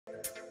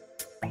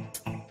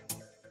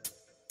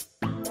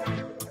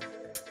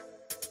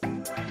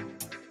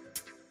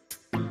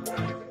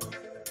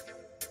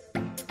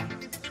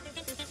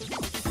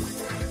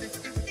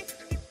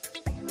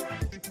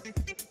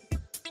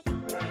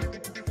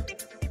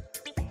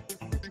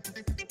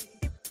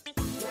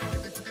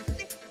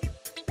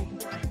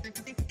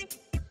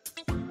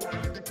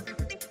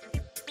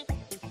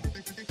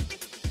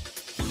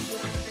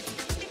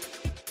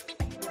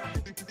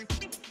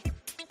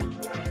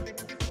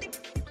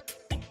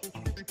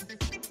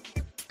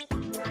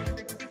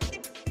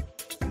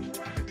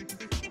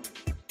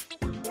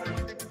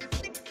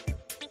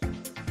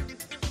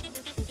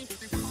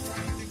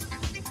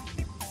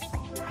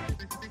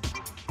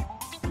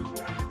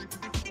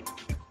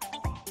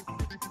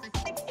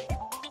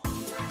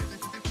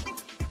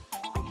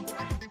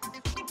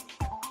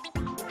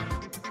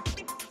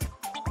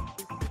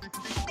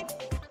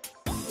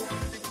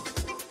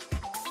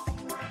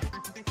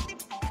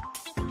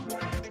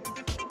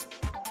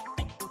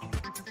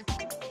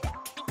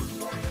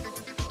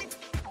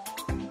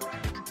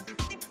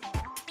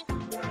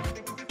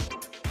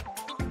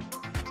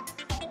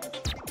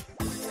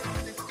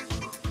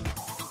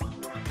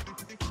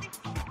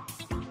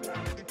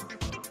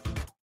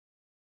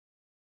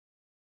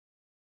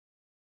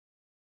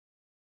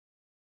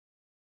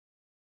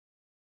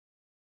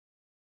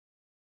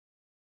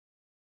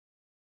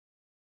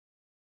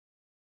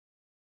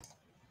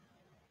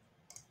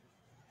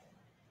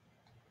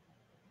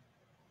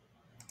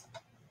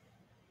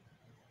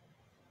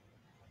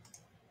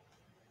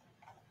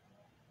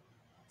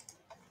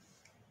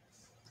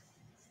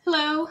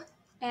Hello,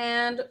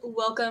 and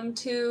welcome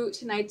to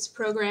tonight's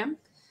program.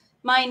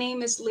 My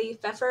name is Lee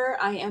Pfeffer.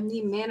 I am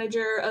the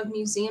manager of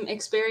museum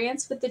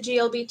experience with the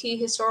GLBT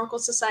Historical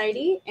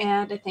Society,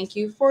 and I thank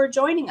you for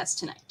joining us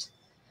tonight.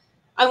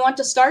 I want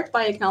to start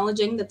by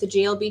acknowledging that the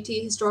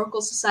GLBT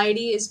Historical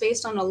Society is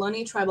based on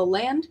Ohlone tribal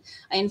land.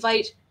 I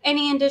invite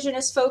any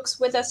Indigenous folks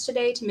with us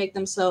today to make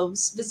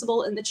themselves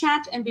visible in the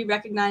chat and be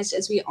recognized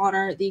as we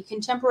honor the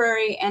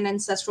contemporary and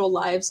ancestral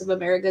lives of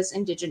America's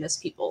Indigenous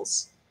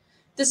peoples.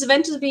 This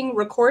event is being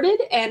recorded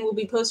and will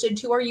be posted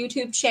to our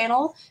YouTube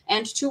channel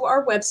and to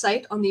our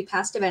website on the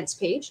past events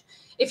page.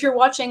 If you're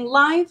watching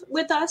live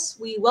with us,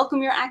 we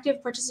welcome your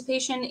active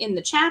participation in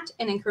the chat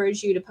and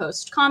encourage you to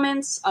post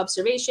comments,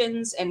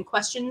 observations, and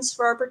questions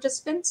for our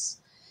participants.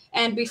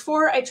 And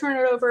before I turn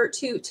it over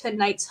to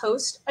tonight's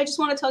host, I just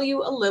want to tell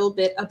you a little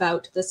bit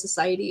about the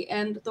Society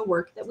and the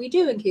work that we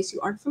do in case you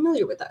aren't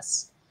familiar with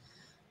us.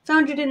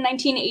 Founded in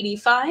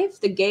 1985,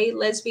 the Gay,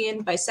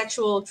 Lesbian,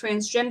 Bisexual,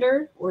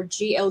 Transgender, or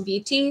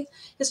GLBT,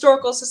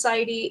 Historical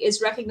Society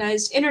is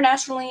recognized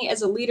internationally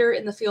as a leader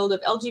in the field of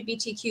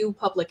LGBTQ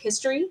public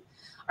history.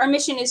 Our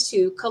mission is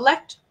to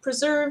collect,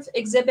 preserve,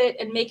 exhibit,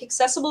 and make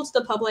accessible to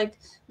the public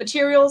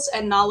materials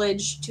and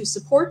knowledge to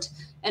support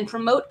and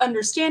promote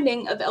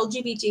understanding of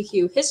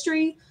LGBTQ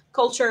history,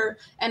 culture,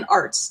 and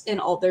arts in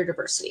all their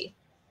diversity.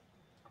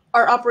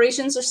 Our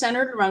operations are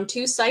centered around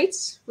two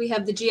sites. We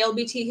have the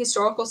GLBT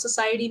Historical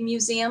Society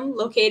Museum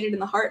located in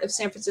the heart of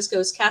San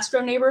Francisco's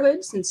Castro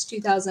neighborhood since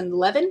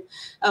 2011.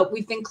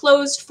 We've been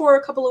closed for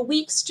a couple of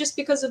weeks just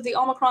because of the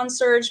Omicron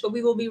surge, but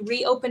we will be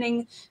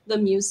reopening the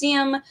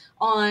museum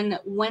on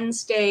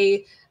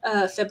Wednesday,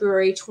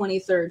 February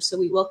 23rd. So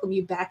we welcome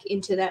you back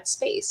into that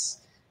space.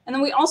 And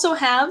then we also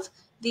have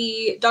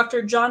the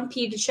Dr. John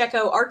P.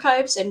 DeCecco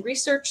Archives and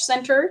Research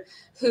Center,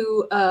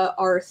 who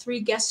our three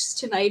guests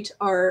tonight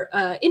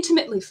are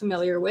intimately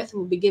familiar with.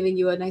 We'll be giving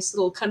you a nice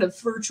little kind of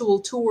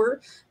virtual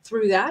tour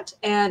through that.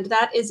 And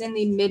that is in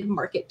the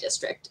Mid-Market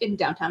District in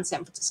downtown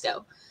San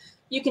Francisco.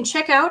 You can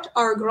check out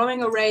our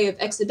growing array of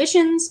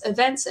exhibitions,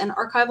 events, and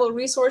archival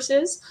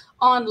resources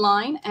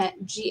online at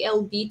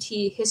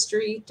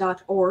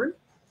glbthistory.org.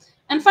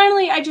 And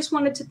finally, I just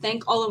wanted to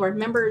thank all of our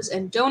members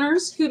and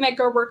donors who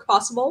make our work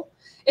possible.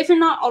 If you're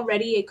not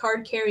already a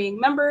card-carrying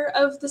member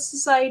of the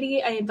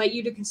Society, I invite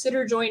you to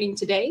consider joining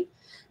today.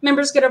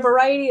 Members get a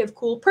variety of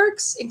cool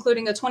perks,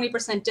 including a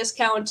 20%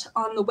 discount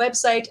on the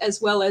website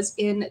as well as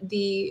in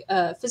the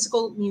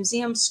physical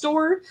museum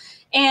store.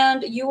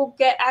 And you will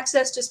get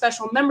access to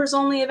special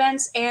members-only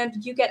events,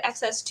 and you get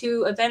access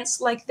to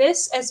events like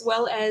this, as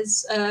well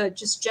as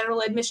just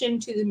general admission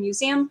to the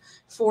museum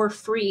for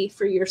free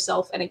for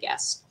yourself and a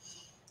guest.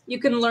 You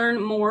can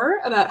learn more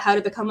about how to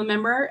become a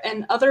member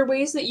and other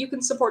ways that you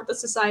can support the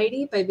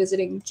Society by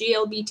visiting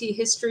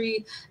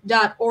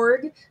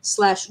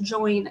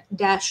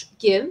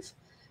glbthistory.org/join-give.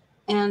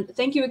 And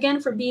thank you again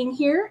for being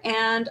here.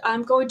 And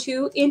I'm going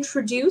to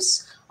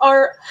introduce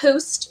our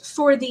host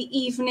for the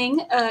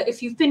evening.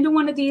 If you've been to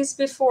one of these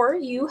before,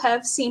 you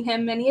have seen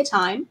him many a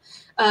time.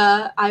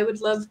 I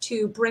would love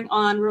to bring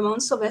on Ramon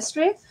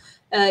Silvestre.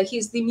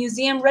 He's the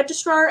museum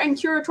registrar and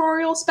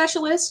curatorial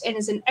specialist and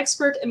is an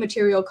expert in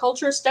material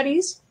culture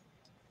studies.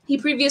 He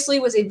previously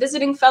was a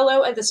visiting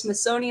fellow at the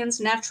Smithsonian's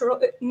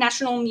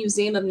National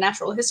Museum of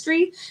Natural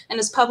History and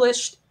has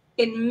published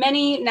in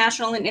many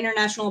national and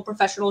international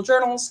professional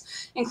journals,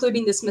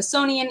 including the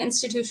Smithsonian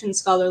Institution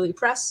Scholarly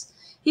Press.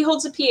 He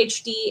holds a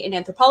PhD in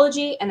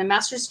anthropology and a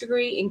master's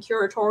degree in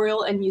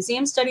curatorial and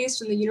museum studies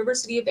from the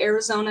University of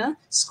Arizona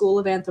School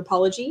of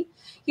Anthropology.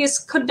 He has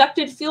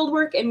conducted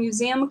fieldwork and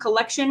museum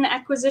collection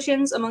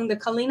acquisitions among the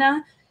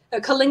Kalinga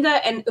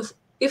and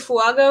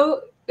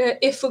Ifugao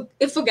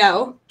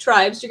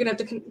tribes. You're going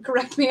to have to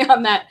correct me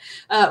on that,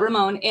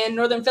 Ramon, in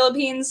northern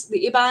Philippines,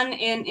 the Iban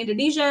in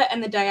Indonesia,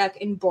 and the Dayak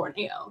in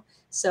Borneo.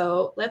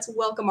 So let's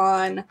welcome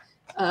on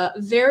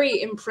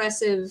very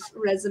impressive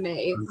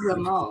resume,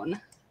 Ramon.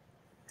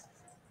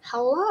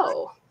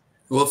 Hello.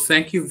 Well,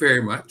 thank you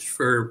very much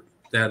for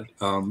that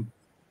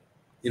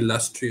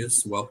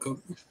illustrious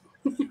welcome.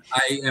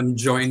 I am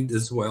joined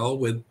as well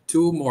with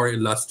two more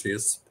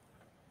illustrious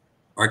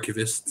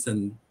archivists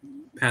and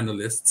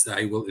panelists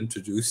I will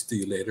introduce to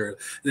you later.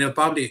 And they'll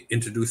probably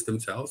introduce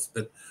themselves.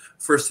 But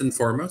first and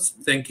foremost,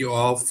 thank you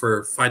all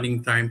for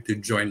finding time to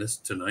join us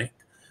tonight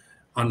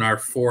on our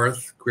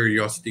fourth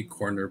Queeriosity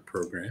Corner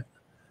program.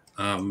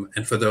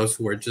 And for those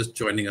who are just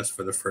joining us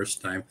for the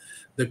first time,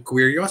 the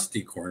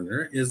Queeriosity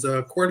Corner is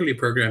a quarterly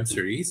program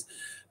series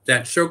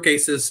that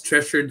showcases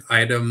treasured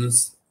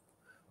items,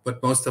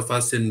 what most of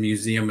us in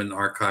museum and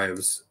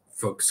archives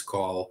folks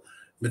call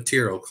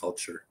material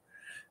culture,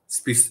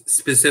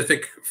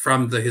 specific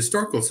from the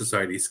Historical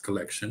Society's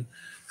collection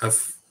of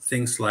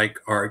things like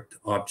art,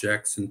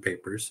 objects, and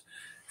papers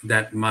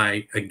that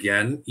my,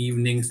 again,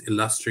 evening's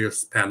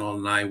illustrious panel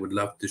and I would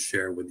love to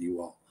share with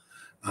you all.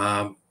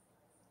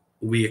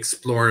 We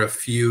explore a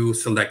few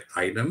select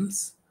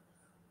items,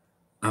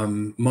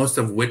 most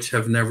of which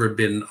have never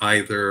been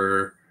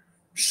either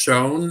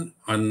shown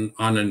on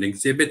an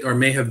exhibit or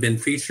may have been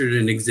featured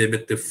in an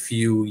exhibit a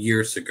few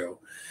years ago.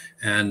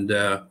 And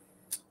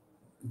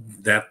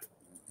that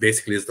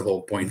basically is the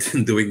whole point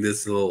in doing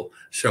this little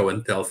show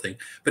and tell thing.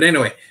 But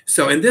anyway,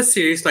 so in this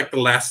series, like the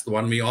last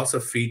one, we also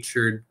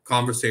featured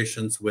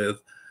conversations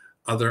with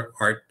other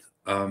art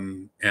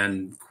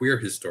and queer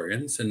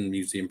historians and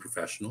museum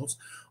professionals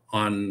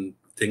on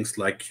things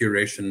like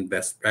curation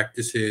best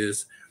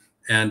practices,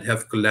 and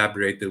have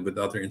collaborated with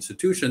other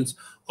institutions,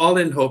 all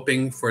in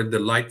hoping for a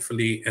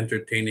delightfully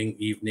entertaining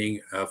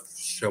evening of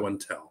show and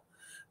tell.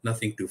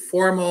 Nothing too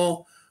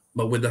formal,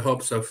 but with the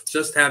hopes of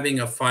just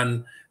having a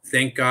fun,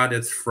 thank God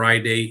it's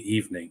Friday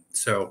evening.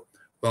 So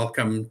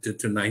welcome to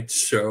tonight's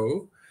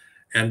show.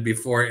 And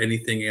before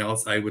anything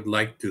else, I would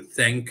like to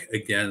thank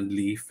again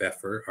Lee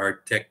Pfeffer,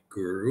 our tech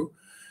guru,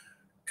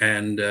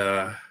 and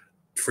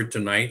for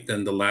tonight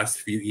and the last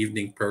few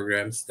evening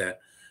programs that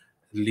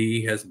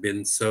Lee has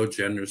been so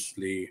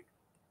generously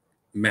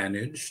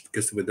managed,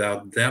 because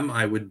without them,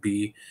 I would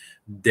be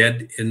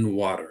dead in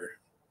water.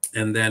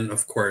 And then,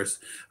 of course,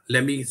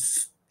 let me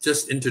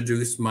just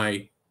introduce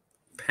my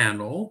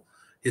panel,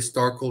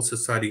 Historical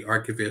Society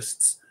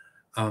archivists,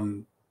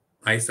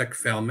 Isaac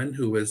Fellman,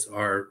 who is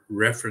our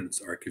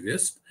reference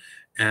archivist,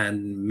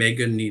 and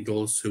Megan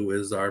Needels, who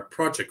is our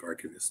project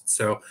archivist.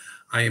 So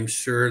I am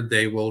sure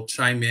they will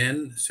chime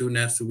in soon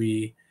as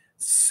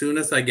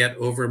I get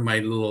over my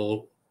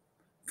little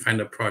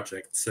kind of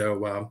project.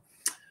 So,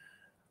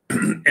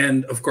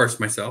 and of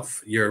course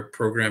myself, your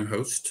program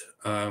host.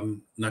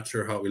 Not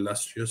sure how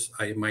illustrious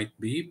I might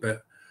be,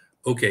 but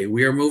okay,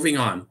 we are moving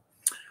on.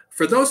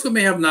 For those who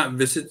may have not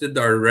visited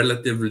our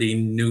relatively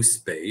new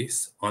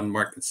space on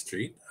Market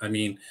Street, I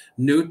mean,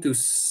 new to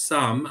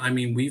some, I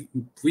mean,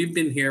 we've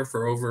been here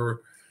for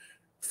over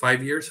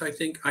 5 years, I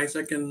think,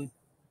 Isaac and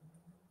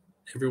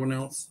everyone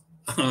else.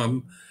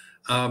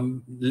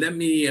 Let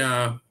me,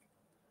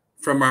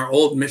 from our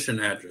old mission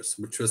address,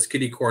 which was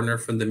Kitty Corner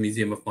from the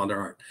Museum of Modern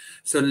Art.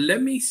 So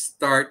let me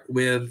start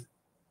to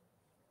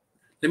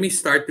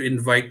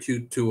invite you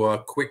to a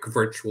quick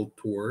virtual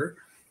tour,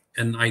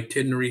 an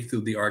itinerary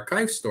through the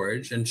archive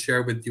storage, and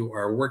share with you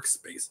our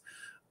workspace.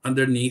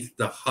 Underneath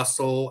the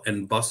hustle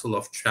and bustle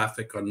of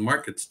traffic on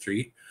Market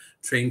Street,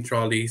 train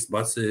trolleys,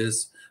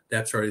 buses,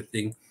 that sort of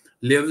thing,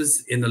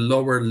 lives in a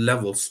lower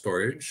level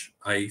storage.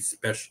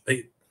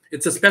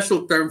 It's a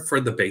special term for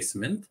the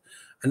basement,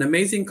 an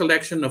amazing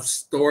collection of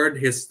stored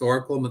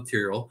historical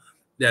material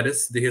that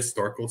is the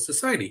Historical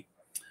Society.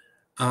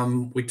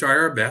 We try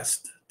our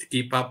best to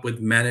keep up with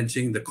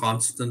managing the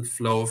constant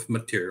flow of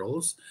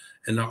materials,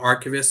 and the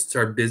archivists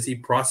are busy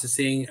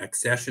processing,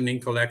 accessioning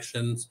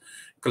collections,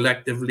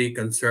 collectively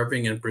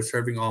conserving and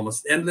preserving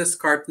almost endless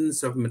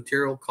cartons of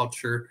material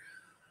culture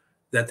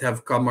that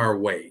have come our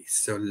way.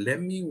 So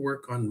let me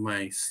work on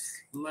my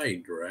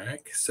slide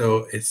rack.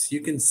 So as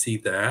you can see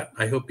that,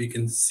 I hope you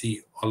can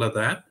see all of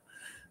that.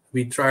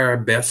 We try our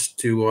best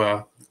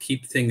to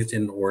keep things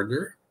in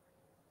order.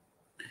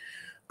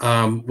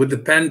 With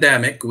the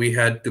pandemic, we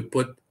had to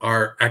put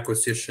our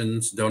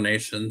acquisitions,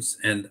 donations,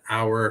 and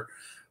our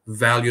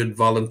valued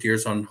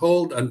volunteers on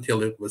hold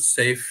until it was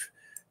safe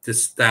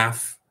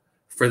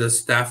for the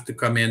staff to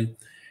come in.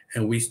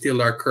 And we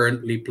still are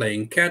currently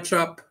playing catch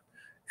up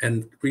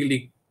and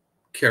really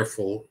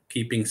careful,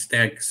 keeping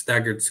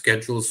staggered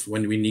schedules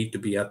when we need to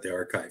be at the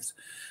archives.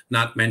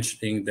 Not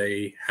mentioning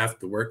they have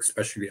to work,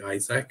 especially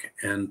Isaac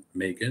and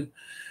Megan,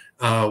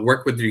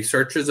 work with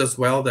researchers as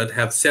well that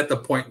have set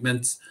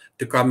appointments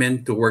to come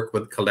in to work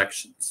with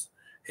collections.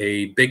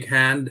 A big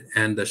hand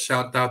and a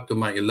shout out to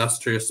my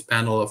illustrious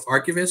panel of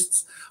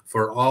archivists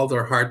for all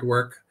their hard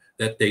work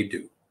that they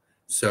do.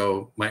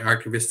 So my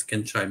archivists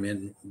can chime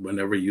in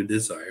whenever you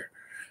desire.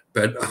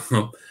 But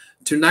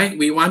tonight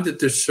we wanted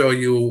to show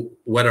you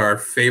what our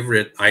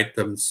favorite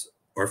items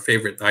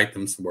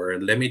were.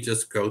 And let me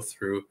just go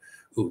through.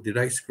 Ooh, did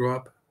I screw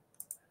up?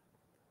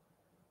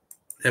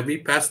 Have we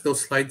passed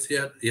those slides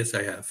yet? Yes,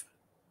 I have.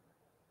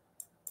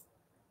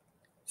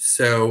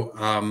 So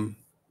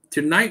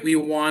tonight we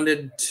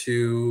wanted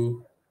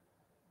to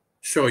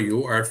show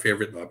you our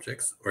favorite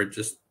objects, or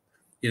just,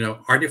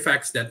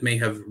 artifacts that may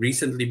have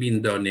recently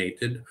been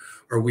donated,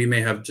 or we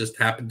may have just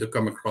happened to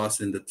come across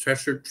in the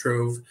treasure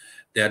trove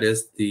that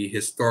is the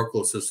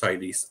Historical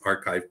Society's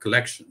archive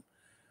collection.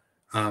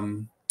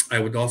 I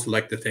would also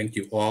like to thank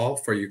you all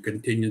for your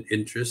continued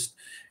interest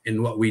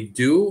in what we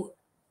do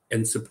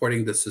and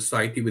supporting the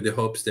society, with the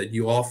hopes that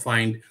you all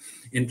find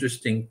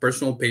interesting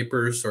personal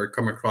papers or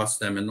come across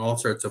them and all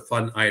sorts of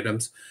fun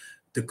items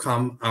to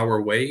come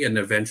our way, and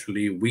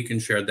eventually we can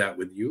share that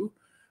with you.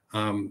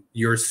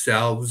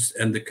 Yourselves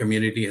and the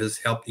community has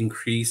helped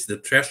increase the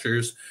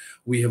treasures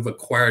we have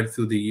acquired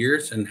through the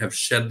years and have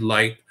shed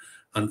light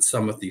on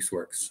some of these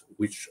works,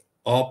 which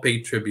all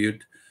pay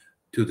tribute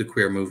to the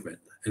queer movement.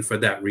 And for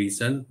that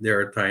reason, there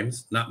are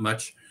times not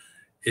much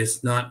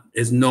is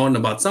known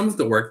about some of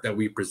the work that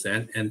we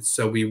present. And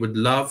so we would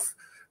love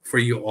for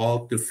you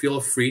all to feel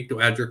free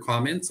to add your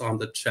comments on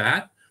the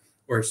chat,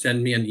 or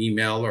send me an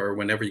email, or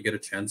whenever you get a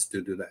chance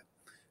to do that.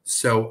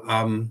 So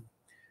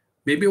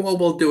maybe what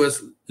we'll do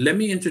is, let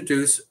me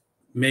introduce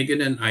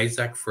Megan and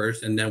Isaac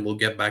first, and then we'll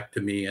get back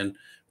to me and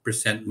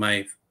present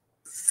my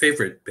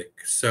favorite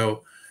pick.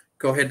 So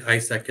go ahead,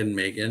 Isaac and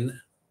Megan.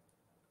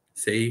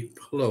 Say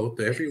hello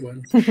to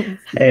everyone. Hey,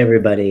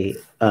 everybody.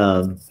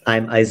 I'm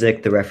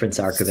Isaac, the reference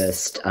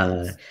archivist.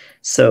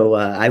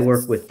 I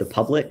work with the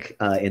public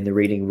in the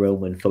reading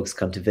room when folks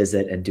come to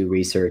visit and do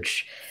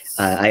research.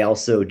 I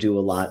also do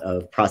a lot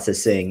of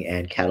processing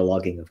and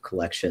cataloging of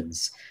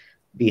collections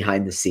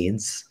behind the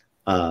scenes.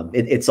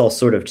 It's all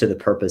sort of to the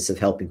purpose of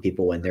helping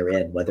people when they're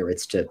in, whether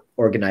it's to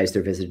organize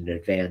their visit in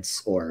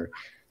advance or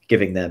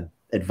giving them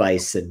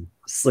advice and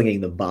slinging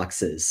them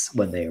boxes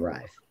when they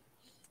arrive.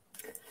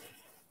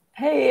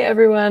 Hey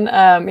everyone,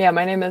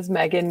 my name is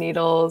Megan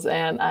Needels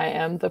and I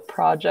am the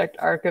project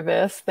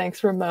archivist.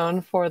 Thanks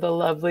Ramon for the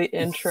lovely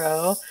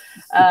intro.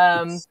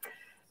 And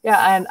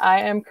I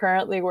am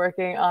currently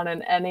working on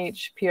an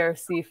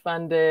NHPRC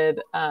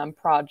funded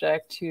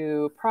project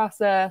to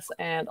process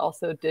and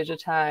also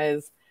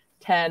digitize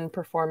 10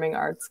 performing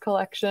arts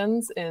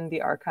collections in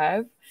the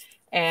archive.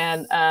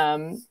 And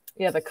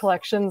the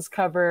collections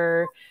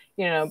cover,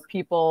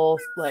 people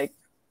like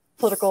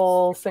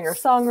political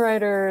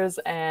singer-songwriters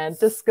and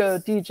disco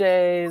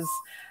DJs,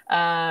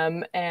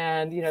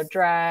 and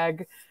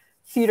drag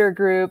theater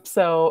groups,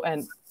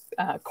 and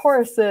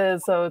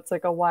choruses. So it's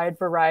like a wide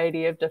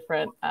variety of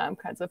different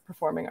kinds of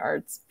performing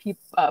arts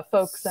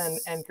folks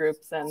and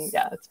groups. And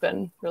yeah, it's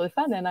been really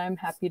fun, and I'm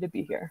happy to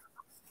be here.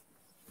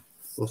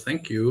 Well,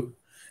 thank you.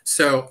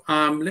 So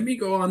let me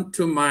go on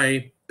to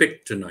my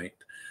pick tonight.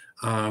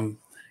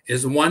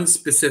 Is one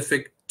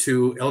specific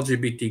to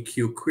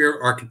LGBTQ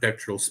queer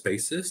architectural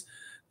spaces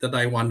that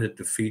I wanted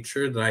to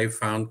feature, that I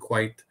found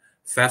quite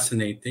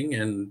fascinating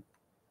and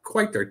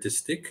quite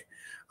artistic.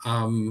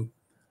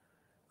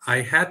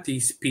 I had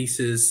these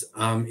pieces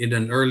in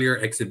an earlier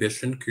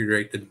exhibition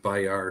curated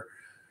by our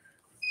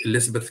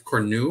Elizabeth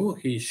Cornu.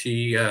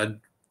 She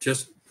had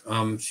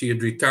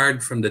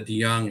retired from the De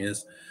Young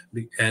as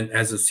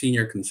a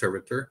senior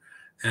conservator,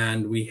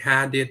 and we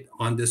had it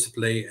on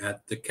display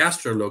at the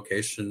Castro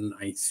location,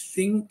 I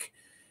think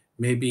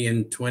maybe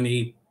in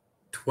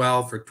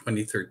 2012 or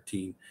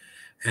 2013.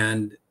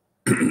 And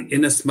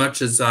in as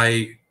much as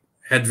I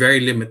had very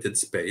limited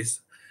space,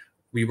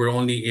 we were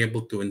only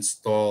able to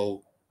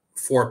install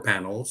 4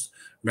 panels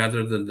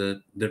rather than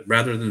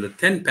the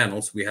 10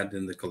 panels we had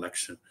in the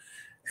collection.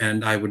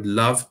 And I would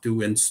love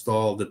to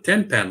install the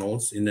 10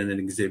 panels in an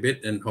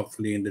exhibit, and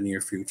hopefully in the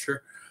near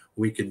future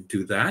we could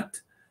do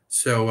that.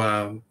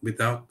 So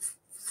without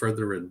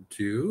further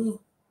ado,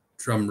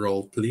 drum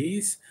roll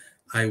please,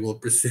 I will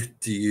present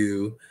to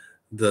you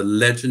the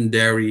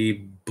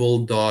legendary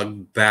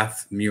Bulldog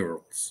bath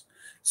murals.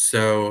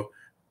 So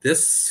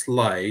this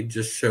slide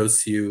just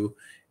shows you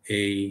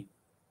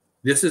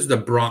this is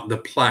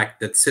the plaque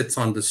that sits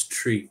on the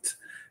street,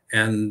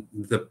 and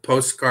the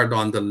postcard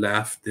on the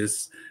left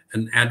is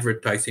an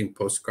advertising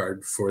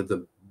postcard for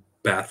the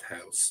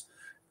bathhouse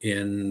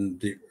in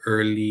the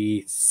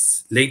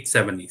late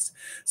 70s.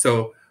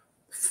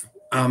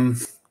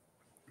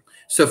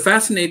 So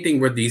fascinating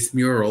were these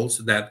murals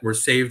that were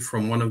saved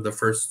from one of the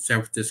first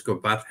San Francisco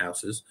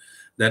bathhouses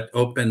that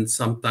opened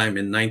sometime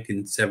in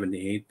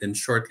 1978 and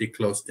shortly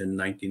closed in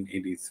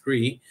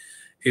 1983.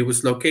 It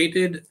was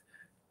located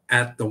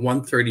at the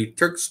 130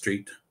 Turk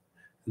Street.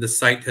 The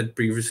site had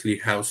previously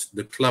housed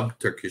the Club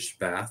Turkish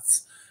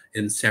Baths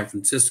in San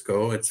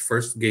Francisco, its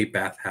first gay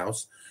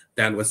bathhouse,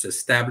 that was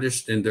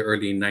established in the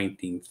early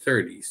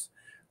 1930s,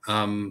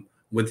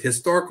 with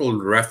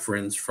historical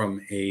reference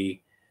from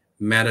a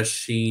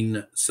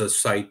Mattachine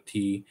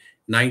Society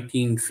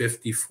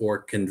 1954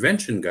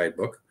 convention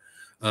guidebook,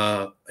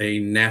 a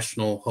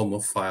national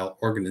homophile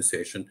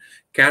organization,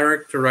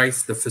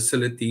 characterized the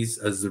facilities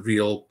as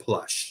real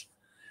plush.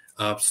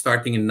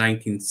 Starting in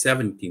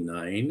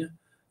 1979,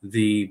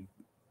 the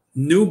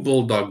new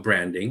Bulldog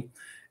branding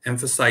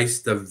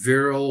emphasized the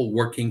virile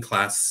working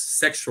class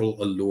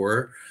sexual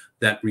allure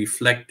that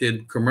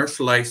reflected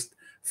commercialized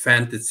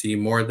fantasy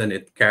more than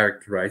it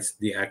characterized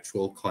the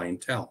actual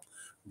clientele.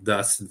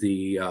 Thus,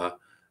 the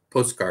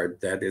postcard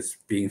that is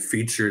being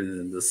featured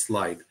in the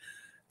slide.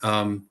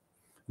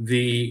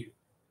 They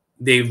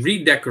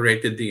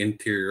redecorated the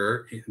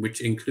interior, which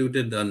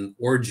included an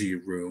orgy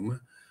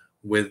room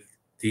with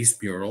these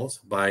murals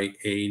by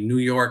a New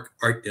York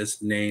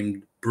artist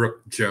named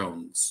Brooke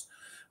Jones.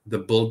 The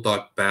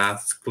Bulldog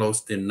Baths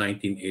closed in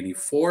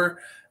 1984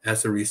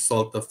 as a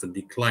result of the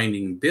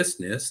declining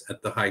business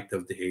at the height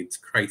of the AIDS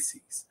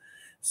crisis.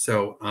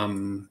 So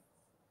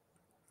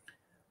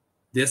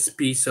this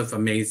piece of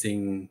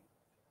amazing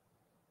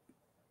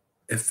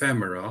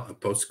ephemera, a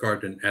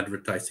postcard and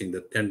advertising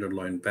the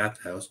Tenderloin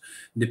Bathhouse,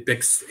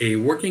 depicts a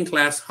working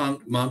class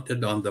hunk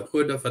mounted on the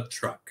hood of a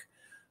truck.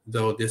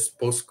 Though this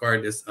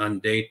postcard is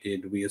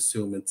undated, we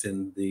assume it's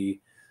in the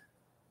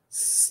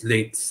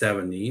late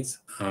 70s.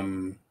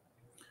 I'm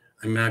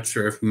not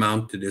sure if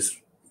mounted is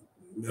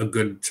a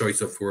good choice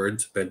of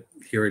words, but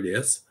here it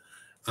is.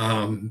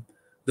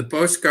 The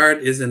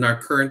postcard is in our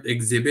current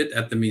exhibit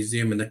at the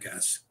museum in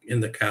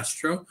the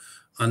Castro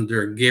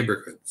under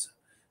neighborhoods.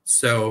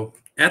 So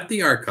at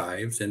the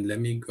archives, and let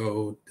me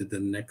go to the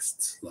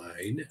next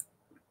slide,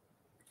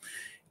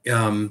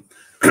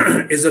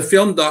 is a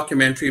film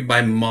documentary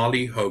by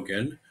Molly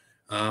Hogan,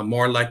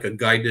 more like a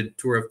guided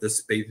tour of the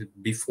space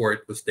before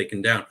it was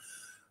taken down.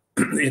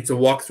 It's a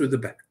walk through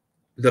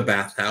the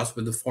bathhouse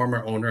with the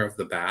former owner of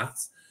the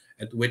baths,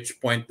 at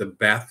which point the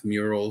bath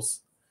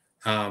murals,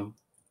 former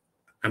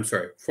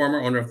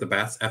owner of the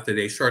baths, after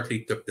they shortly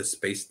took the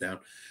space down,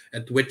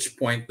 at which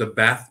point the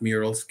bath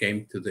murals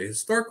came to the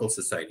Historical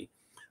Society.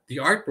 The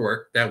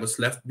artwork that was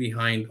left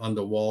behind on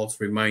the walls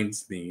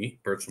reminds me,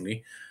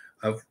 personally,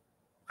 of,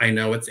 I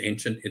know it's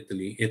ancient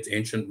Italy,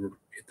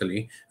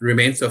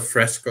 remains of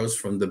frescoes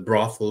from the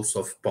brothels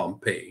of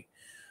Pompeii.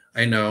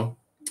 I know.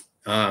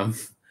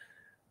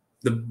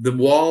 The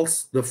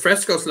walls, the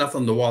frescoes left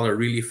on the wall are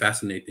really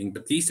fascinating,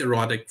 but these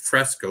erotic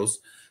frescoes,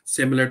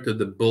 similar to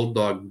the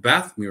Bulldog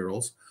bath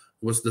murals,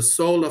 was the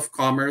soul of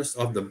commerce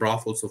of the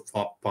brothels of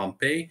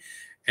Pompeii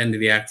and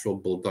the actual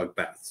Bulldog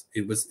baths.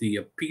 It was the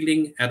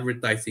appealing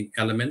advertising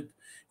element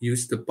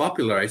used to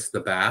popularize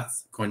the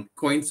baths,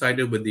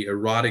 coincided with the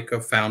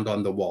erotica found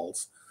on the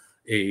walls,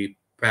 a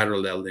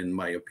parallel in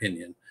my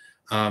opinion.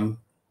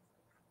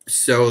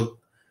 So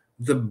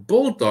the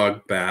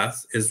Bulldog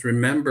bath is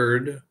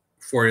remembered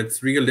for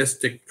its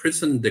realistic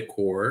prison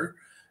decor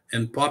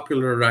and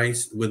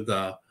popularized with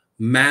the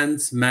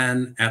man's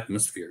man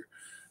atmosphere.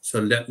 So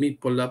let me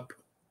pull up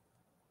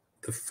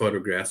the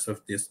photographs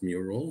of these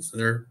murals.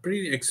 They're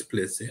pretty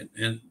explicit,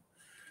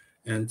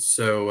 and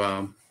so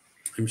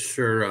I'm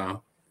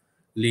sure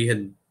Lee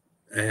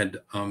had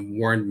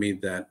warned me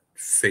that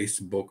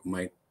Facebook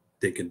might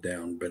take it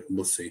down, but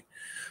we'll see.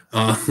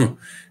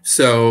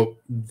 So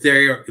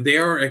they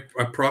are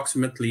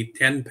approximately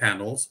 10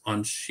 panels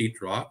on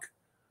sheetrock.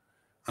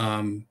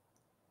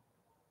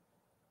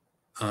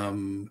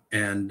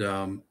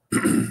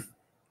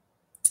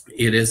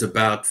 It is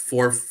about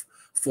four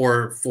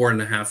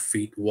and a half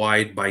feet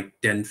wide by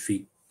 10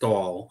 feet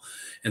tall.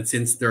 And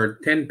since there are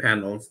 10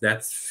 panels,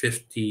 that's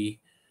 50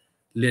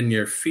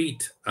 linear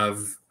feet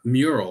of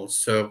murals.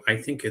 So I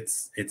think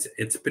it's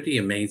pretty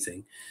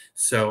amazing.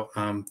 So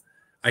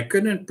I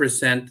couldn't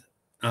present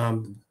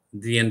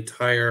the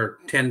entire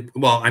 10.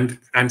 Well,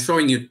 I'm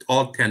showing you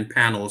all 10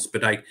 panels,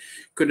 but I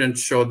couldn't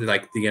show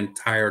the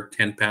entire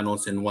 10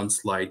 panels in one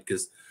slide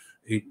because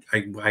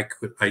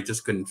I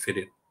just couldn't fit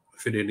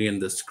it in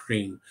the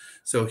screen.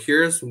 So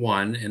here's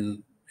one,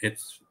 and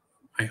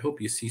I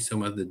hope you see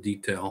some of the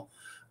detail.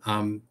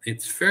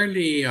 It's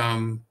fairly,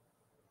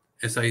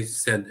 as I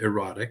said,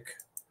 erotic.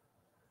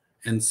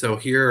 And so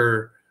here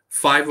are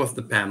 5 of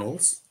the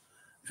panels,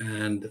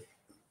 and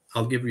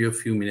I'll give you a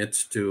few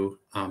minutes to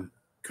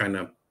kind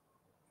of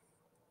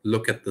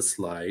look at the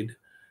slide,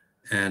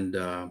 and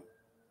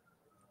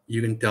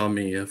you can tell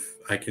me if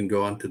I can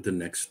go on to the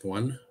next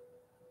one.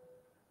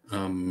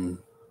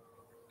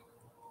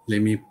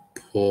 Let me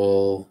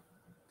pull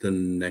the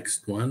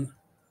next one.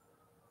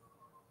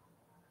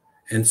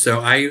 And so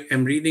I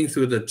am reading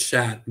through the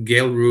chat.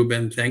 Gail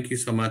Rubin, thank you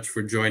so much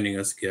for joining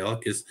us, Gail,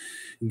 because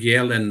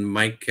Gail and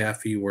Mike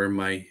Caffey were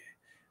my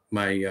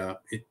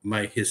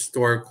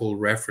historical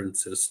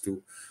references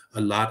to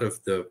a lot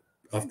of the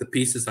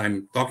pieces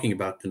I'm talking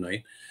about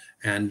tonight.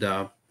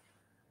 And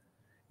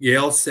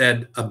Gail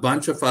said, a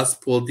bunch of us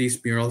pulled these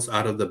murals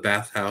out of the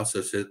bathhouse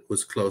as it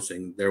was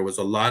closing. There was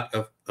a lot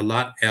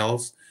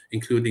else,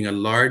 including a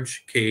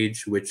large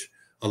cage which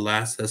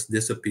alas, has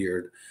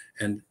disappeared.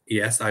 And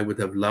yes, I would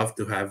have loved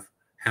to have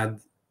had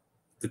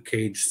the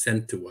cage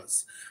sent to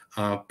us.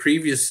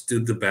 Previous to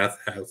the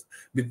bathhouse,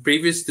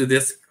 previous to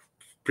this,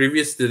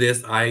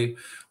 I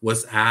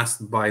was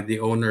asked by the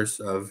owners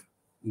of,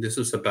 this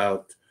was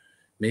about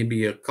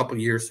maybe a couple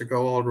years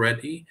ago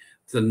already,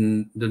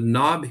 the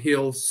Nob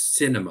Hill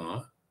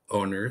Cinema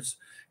owners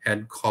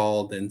had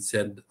called and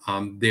said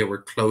they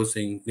were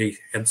closing. They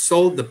had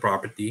sold the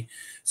property,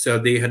 so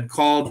they had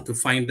called to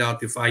find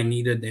out if I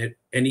needed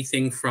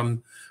anything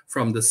from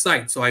the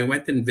site. So I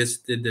went and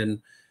visited,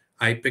 and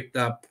I picked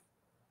up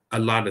a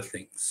lot of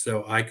things.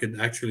 So I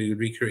could actually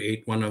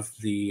recreate one of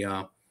the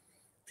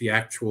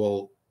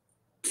actual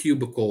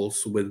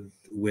cubicles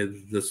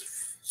with this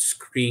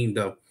screen,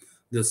 the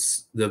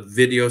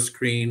video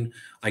screen.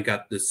 I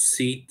got the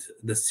seat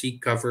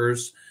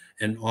covers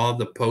and all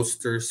the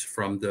posters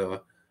from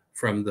the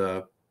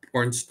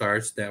porn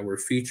stars that were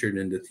featured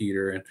in the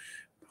theater, and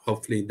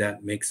hopefully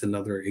that makes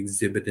another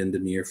exhibit in the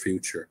near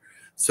future.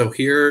 So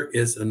here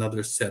is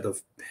another set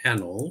of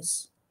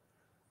panels.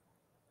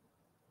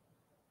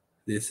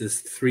 This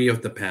is 3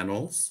 of the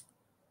panels,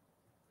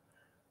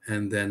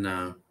 and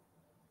then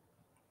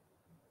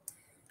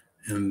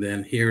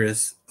here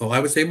is, oh, I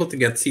was able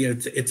to see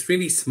it. It's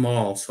really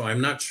small, so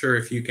I'm not sure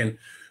if you can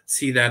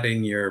see that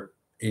in your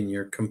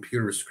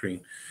computer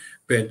screen.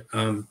 But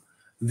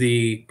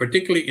the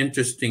particularly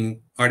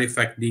interesting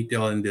artifact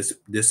detail in this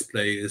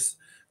display is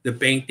the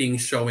painting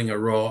showing a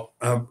row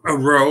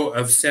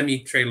of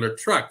semi-trailer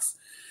trucks,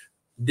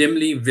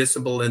 dimly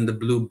visible in the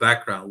blue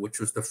background, which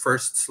was the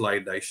first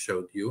slide I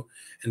showed you.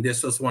 And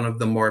this was one of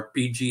the more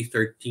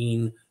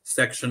PG-13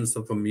 sections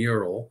of a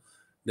mural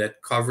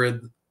that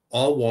covered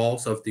all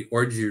walls of the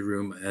orgy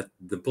room at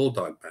the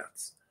Bulldog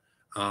Baths.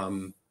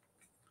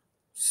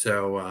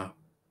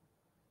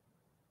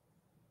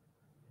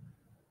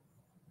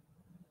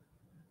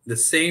 The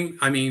same,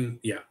 I mean,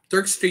 yeah,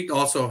 Turk Street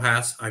also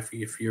has,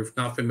 if you're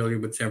not familiar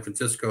with San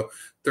Francisco,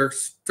 Turk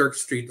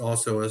Street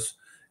also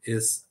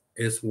is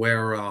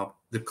where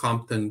the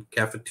Compton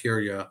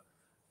cafeteria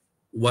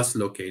was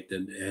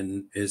located,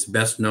 and is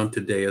best known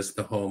today as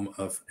the home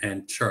of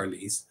Aunt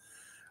Charlie's.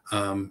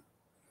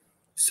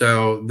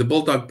 So the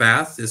Bulldog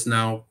Bath is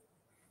now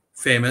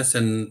famous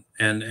and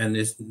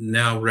is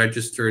now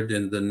registered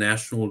in the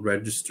National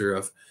Register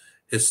of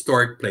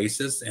Historic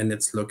Places, and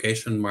its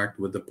location marked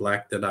with the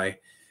plaque that I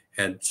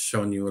had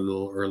shown you a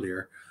little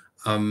earlier.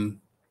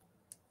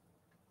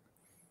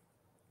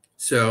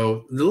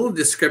 So the little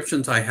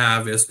descriptions I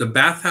have is the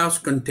bathhouse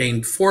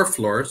contained 4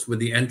 floors, with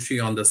the entry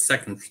on the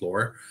 2nd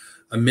floor.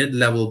 A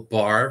mid-level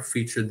bar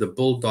featured the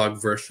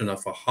Bulldog version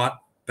of a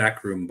hot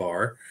backroom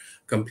bar,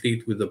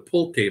 complete with a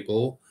pool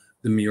table,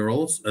 the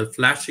murals, a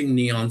flashing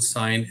neon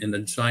sign, and a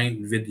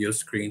giant video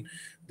screen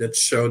that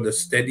showed a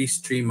steady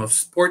stream of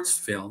sports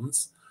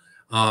films.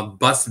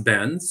 Bus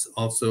Benz,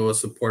 also a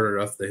supporter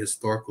of the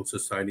Historical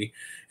Society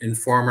and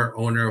former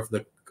owner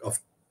of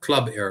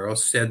Club Arrow,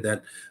 said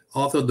that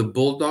although the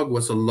Bulldog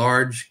was a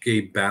large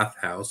gay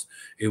bathhouse,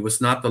 it was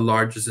not the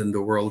largest in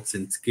the world,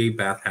 since gay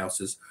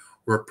bathhouses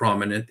were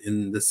prominent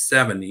in the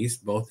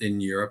 70s, both in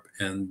Europe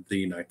and the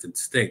United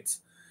States.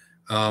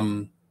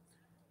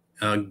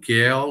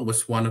 Gail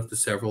was one of the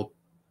several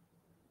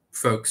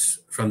folks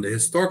from the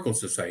Historical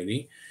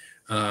Society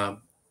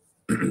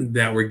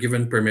that were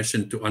given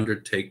permission to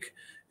undertake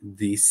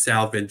the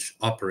salvage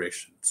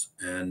operations,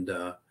 and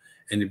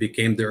it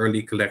became the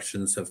early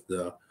collections of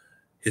the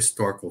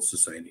Historical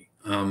Society.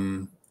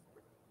 I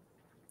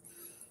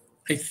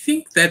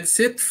think that's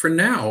it for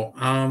now.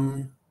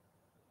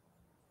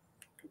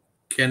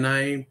 Can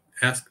I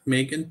ask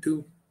Megan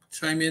to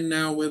chime in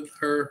now with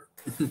her?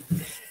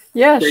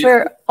 Yeah,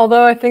 sure.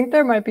 Although I think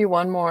there might be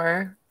one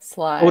more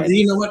slide. Oh,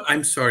 you know what?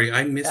 I'm sorry.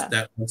 I missed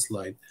that one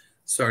slide.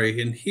 Sorry.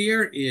 And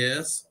here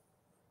is,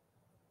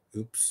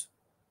 oops,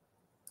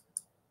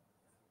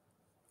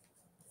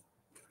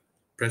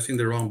 pressing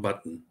the wrong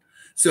button.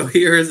 So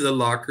here is the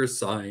locker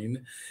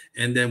sign.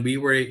 And then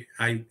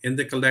in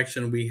the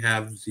collection, we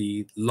have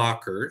the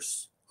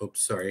lockers.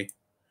 Oops, sorry.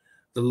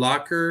 The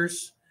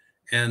lockers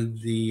and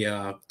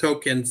the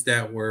tokens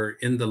that were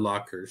in the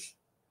lockers.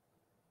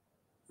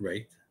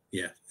 Right?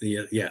 Yeah.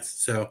 Yes.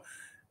 So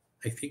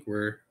I think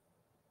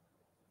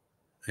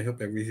I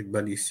hope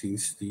everybody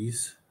sees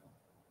these.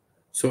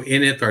 So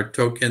in it are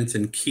tokens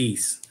and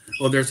keys.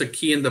 Oh, there's a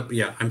key in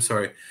yeah, I'm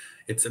sorry.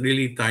 It's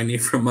really tiny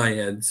from my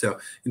end. So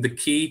the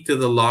key to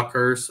the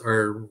lockers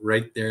are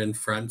right there in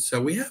front.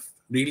 So we have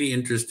really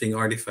interesting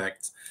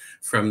artifacts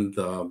from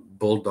the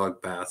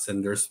Bulldog Baths,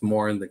 and there's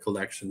more in the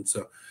collection.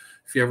 So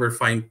if you ever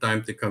find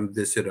time to come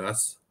visit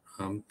us,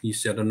 you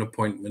set an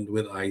appointment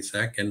with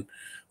Isaac, and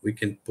we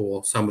can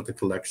pull some of the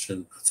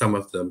collection, some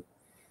of the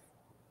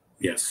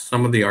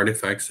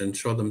artifacts, and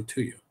show them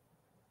to you.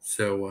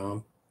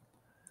 So,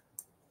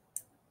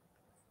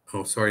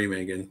 oh, sorry,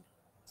 Megan.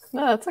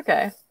 No, that's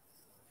okay.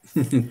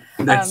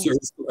 That's your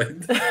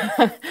slide.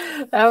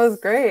 That was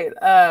great.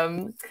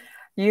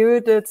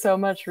 You did so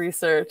much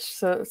research,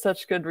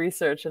 such good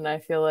research, and I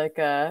feel like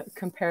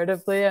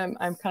comparatively,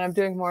 I'm kind of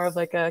doing more of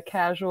like a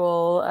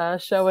casual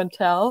show and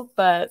tell,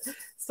 but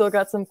still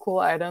got some cool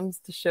items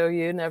to show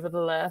you,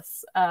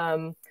 nevertheless.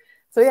 So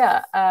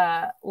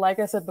yeah, like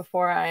I said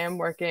before, I am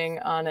working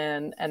on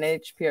an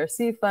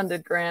NHPRC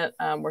funded grant,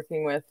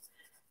 working with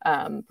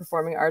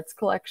performing arts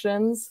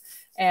collections.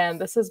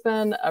 And this has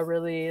been a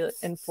really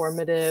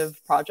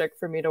informative project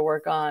for me to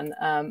work on.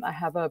 I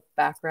have a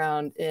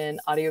background in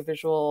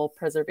audiovisual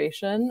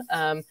preservation,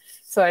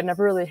 so I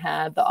never really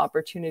had the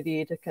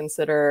opportunity to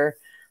consider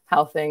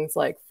how things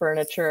like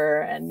furniture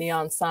and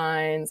neon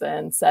signs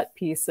and set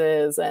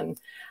pieces and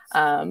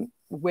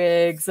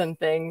wigs and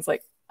things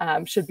like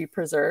should be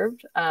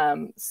preserved.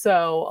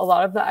 So a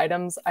lot of the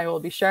items I will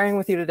be sharing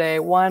with you today,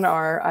 one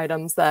are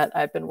items that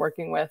I've been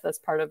working with as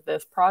part of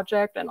this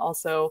project, and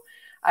also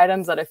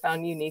items that I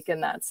found unique in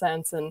that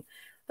sense and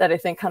that I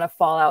think kind of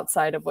fall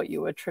outside of what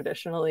you would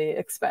traditionally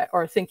expect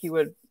or think you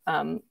would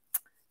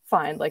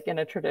find like in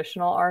a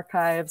traditional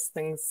archives,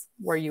 things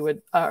where you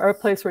would, or a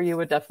place where you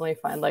would definitely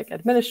find like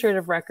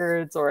administrative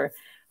records or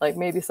like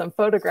maybe some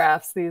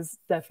photographs. These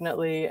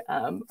definitely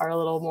are a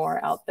little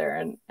more out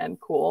there and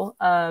cool.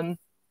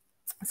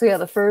 So yeah,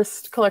 the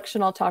first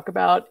collection I'll talk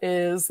about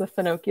is the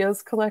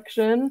Finocchio's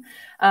collection.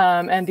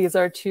 And these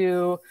are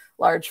two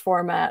large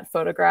format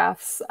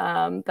photographs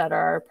that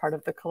are part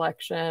of the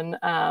collection.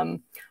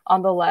 On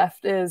the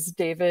left is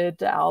David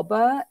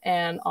d'Alba,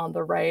 and on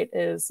the right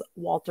is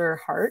Walter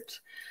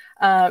Hart.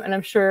 And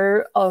I'm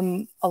sure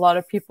a lot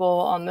of people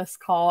on this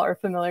call are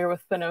familiar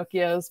with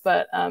Finocchio's,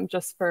 but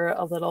just for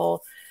a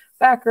little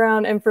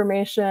background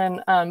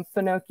information,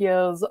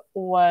 Finocchio's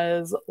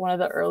was one of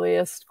the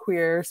earliest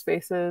queer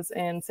spaces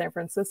in San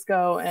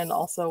Francisco and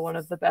also one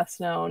of the best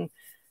known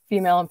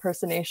female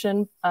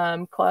impersonation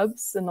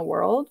clubs in the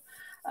world.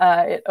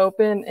 It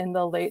opened in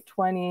the late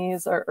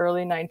 20s or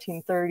early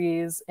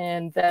 1930s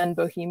in then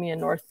Bohemian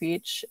North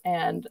Beach.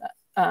 And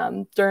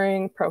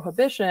during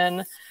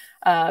Prohibition,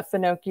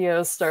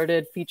 Finocchio's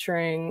started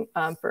featuring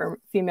for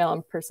female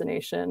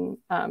impersonation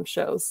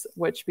shows,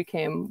 which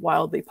became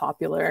wildly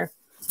popular.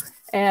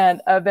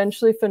 And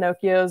eventually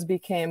Finocchio's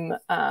became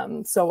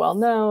so well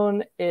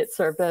known, it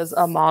served as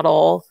a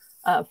model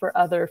for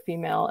other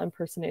female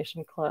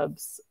impersonation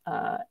clubs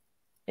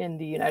in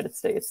the United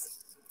States.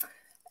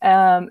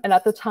 And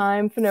at the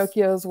time,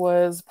 Finocchio's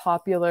was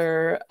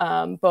popular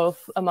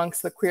both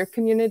amongst the queer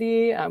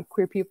community.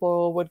 Queer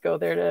people would go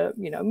there to,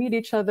 meet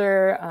each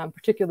other,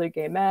 particularly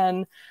gay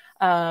men.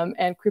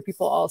 And queer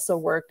people also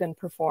worked and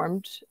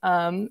performed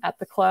at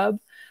the club.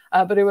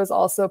 But it was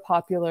also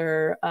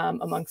popular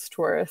amongst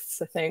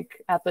tourists. I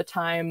think at the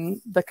time,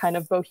 the kind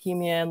of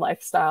bohemian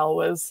lifestyle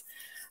was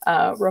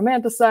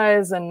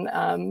romanticized and,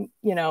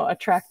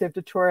 attractive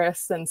to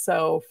tourists. And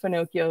so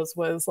Finocchio's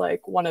was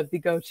like one of the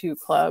go-to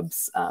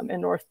clubs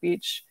in North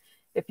Beach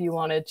if you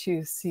wanted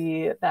to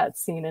see that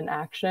scene in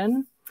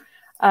action.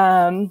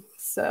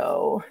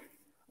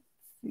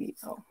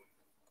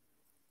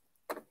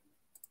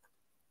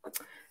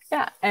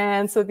 Yeah,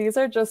 and so these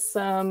are just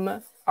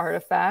some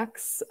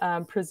artifacts,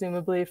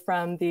 presumably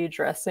from the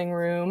dressing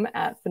room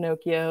at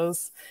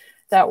Finocchio's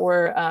that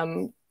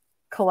were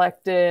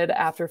collected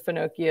after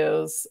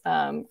Finocchio's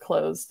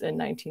closed in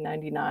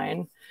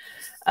 1999.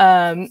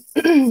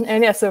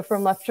 And yeah, so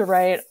from left to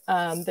right,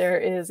 there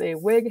is a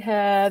wig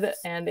head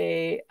and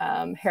a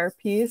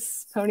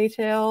hairpiece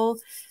ponytail.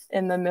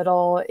 In the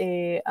middle,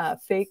 a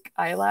fake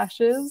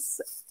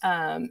eyelashes,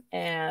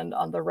 and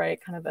on the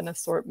right, kind of an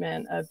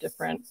assortment of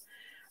different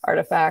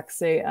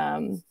artifacts,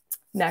 a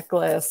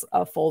necklace,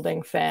 a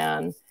folding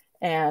fan,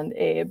 and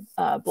a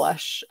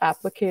blush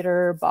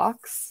applicator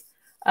box.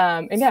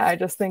 And yeah, I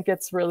just think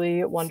it's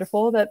really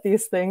wonderful that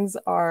these things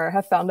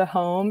have found a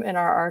home in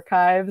our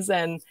archives.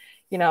 And,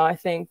 I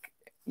think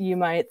you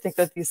might think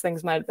that these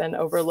things might have been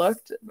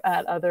overlooked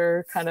at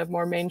other kind of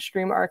more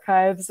mainstream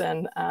archives.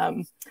 And,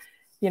 I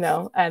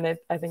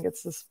think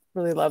it's just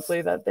really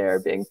lovely that they're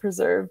being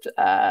preserved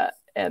at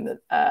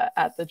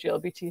the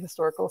GLBT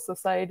Historical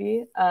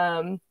Society.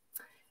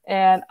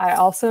 And I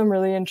also am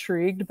really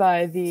intrigued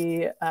by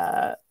the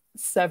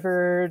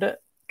severed,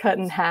 cut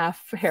in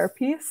half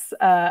hairpiece.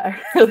 I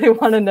really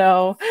want to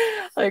know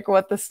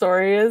what the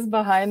story is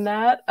behind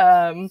that.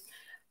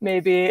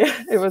 Maybe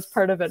it was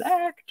part of an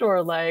act, or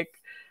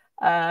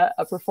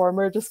a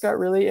performer just got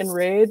really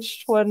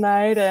enraged one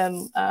night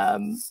and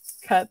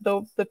cut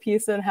the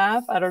piece in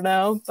half. I don't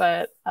know,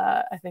 but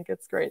I think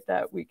it's great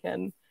that we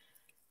can,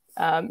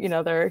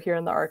 they're here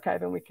in the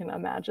archive and we can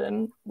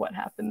imagine what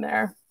happened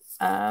there.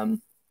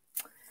 And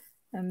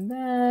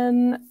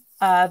then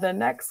the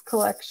next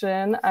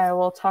collection I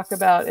will talk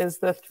about is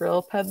the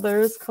Thrill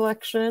Peddlers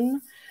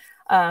collection.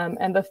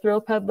 And the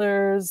Thrill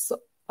Peddlers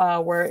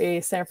were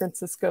a San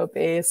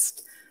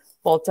Francisco-based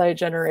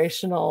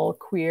multi-generational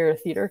queer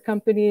theater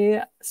company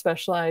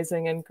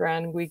specializing in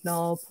grand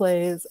guignol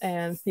plays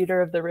and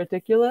theater of the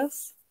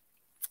ridiculous.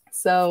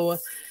 So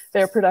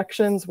their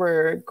productions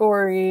were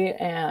gory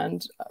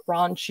and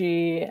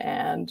raunchy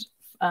and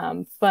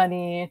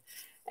funny,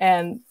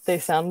 and they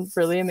sound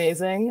really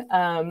amazing.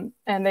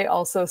 And they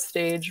also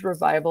stage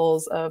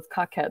revivals of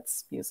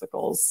Coquette's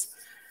musicals.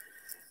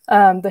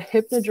 The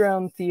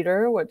Hypnodrome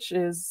Theater, which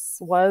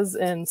was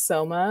in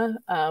Soma,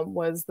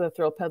 was the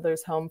Thrill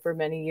Peddlers' home for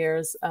many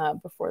years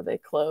before they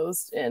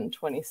closed in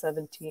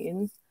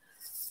 2017.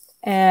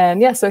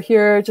 And yeah, so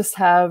here just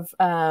have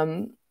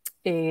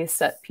a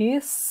set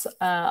piece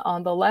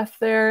on the left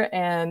there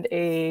and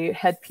a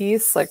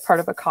headpiece, like part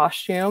of a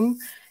costume.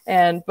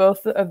 And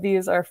both of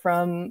these are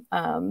from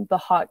the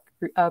Hot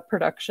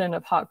production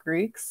of Hot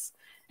Greeks.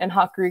 And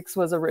Hot Greeks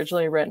was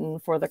originally written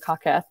for the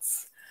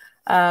Coquettes.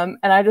 And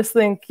I just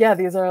think, yeah,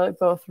 these are like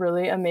both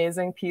really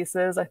amazing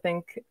pieces. I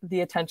think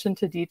the attention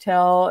to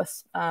detail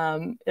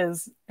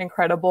is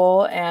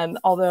incredible. And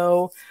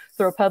although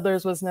Thrill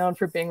Peddlers was known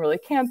for being really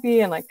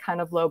campy and like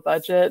kind of low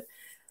budget,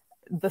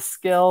 the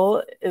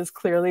skill is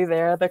clearly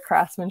there. The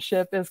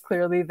craftsmanship is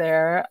clearly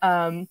there.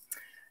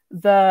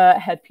 The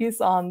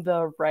headpiece on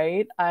the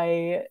right,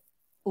 I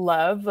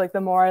love. Like the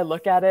more I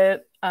look at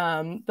it,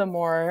 the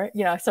more,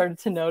 I started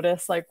to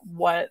notice like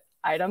what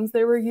items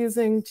they were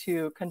using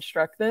to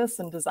construct this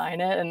and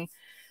design it. And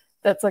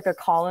that's like a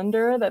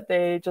colander that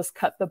they just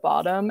cut the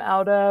bottom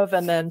out of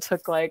and then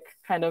took like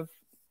kind of,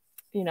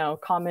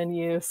 common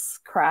use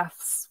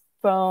crafts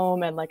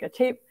foam and like a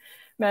tape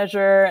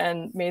measure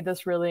and made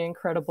this really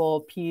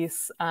incredible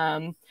piece.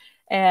 And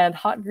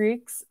Hot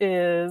Greeks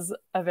is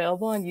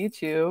available on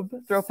YouTube,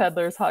 Thrill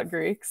Peddlers Hot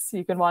Greeks.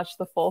 You can watch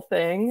the full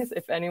thing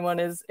if anyone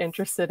is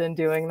interested in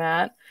doing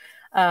that.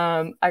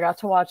 I got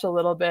to watch a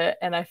little bit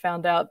and I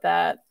found out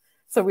that,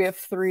 so we have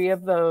 3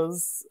 of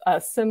those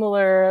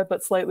similar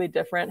but slightly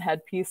different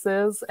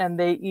headpieces, and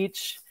they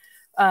each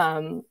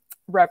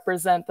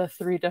represent the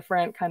 3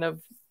 different kind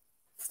of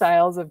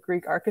styles of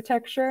Greek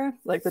architecture,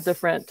 like the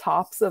different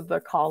tops of the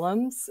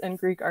columns in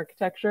Greek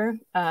architecture.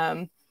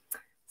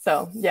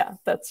 So yeah,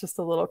 that's just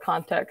a little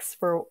context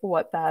for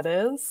what that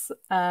is.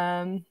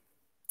 And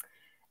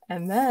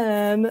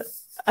then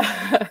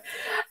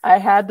I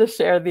had to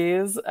share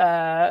these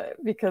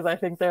because I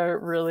think they're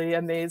really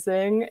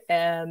amazing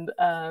and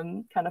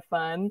kind of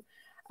fun.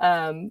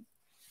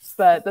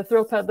 But the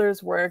Thrill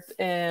Peddlers worked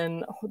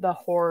in the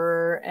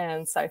horror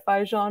and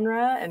sci-fi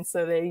genre. And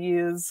so they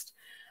used,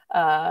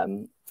 a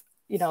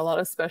lot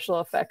of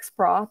special effects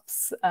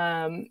props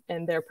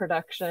in their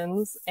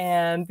productions.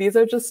 And these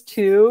are just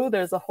 2.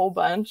 There's a whole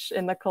bunch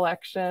in the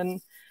collection.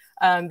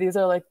 These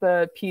are like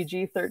the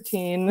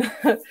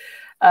PG-13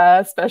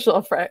 special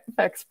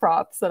effects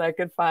props that I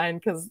could find,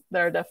 because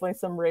there are definitely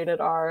some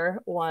rated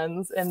R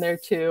ones in there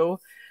too.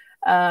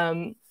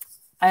 And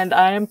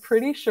I am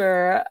pretty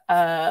sure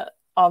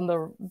on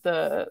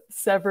the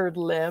severed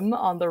limb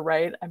on the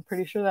right, I'm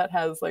pretty sure that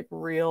has like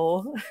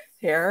real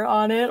hair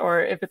on it,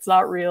 or if it's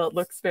not real, it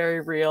looks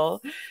very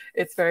real.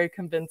 It's very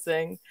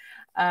convincing.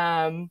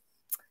 And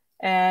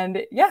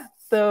yeah,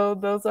 so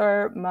those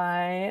are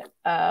my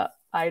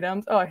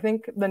items. Oh, I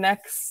think the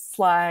next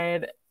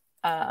slide,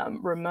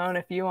 Ramon,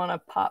 if you want to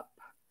pop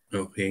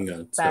hang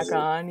on. back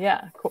on.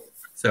 Yeah, cool.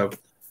 So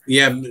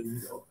yeah,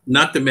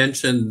 not to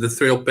mention the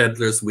Thrill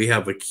Peddlers, we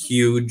have a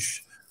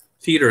huge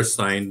theater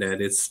sign that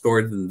is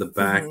stored in the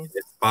back.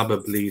 It's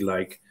probably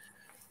like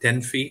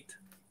 10 feet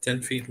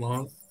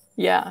long.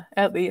 Yeah,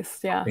 at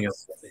least. Yeah,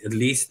 at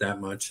least that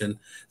much. And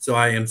so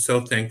I am so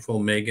thankful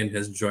Megan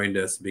has joined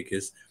us,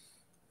 because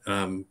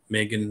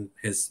Megan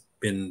has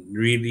been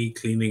really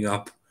cleaning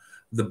up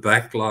the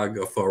backlog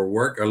of our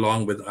work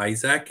along with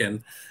Isaac.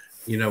 And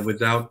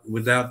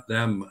without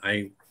them,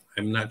 I'm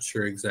not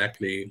sure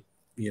exactly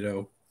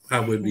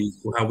how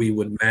we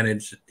would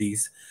manage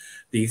these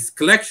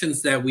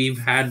collections that we've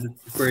had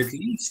for at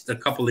least a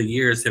couple of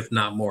years, if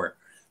not more.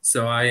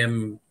 So I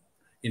am,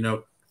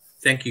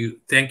 thank you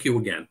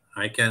again.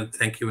 I can't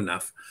thank you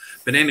enough.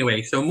 But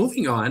anyway, so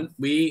moving on,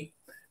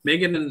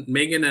 Megan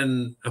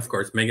and of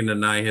course Megan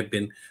and I have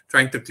been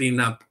trying to clean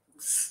up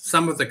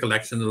some of the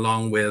collection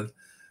along with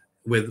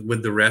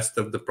the rest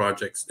of the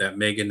projects that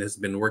Megan has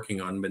been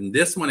working on. But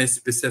this one is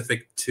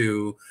specific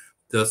to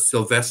the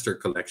Silvestre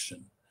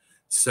collection.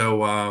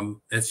 So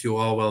as you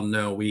all well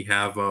know, we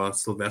have a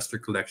Silvestre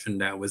collection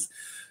that was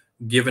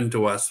given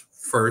to us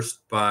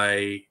first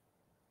by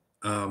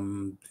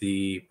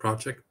the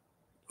Project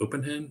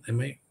Open Hand.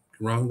 Am I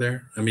wrong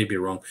there? I may be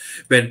wrong.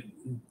 But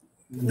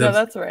no,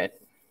 that's right.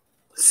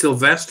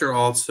 Silvestre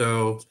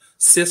also,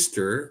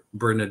 sister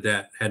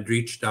Bernadette, had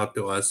reached out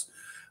to us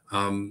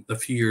a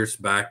few years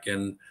back,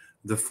 and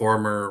the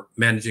former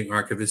managing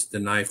archivist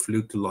and I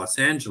flew to Los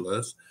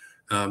Angeles,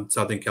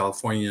 Southern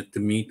California, to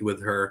meet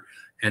with her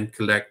and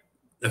collect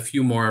a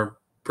few more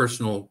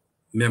personal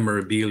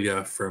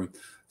memorabilia from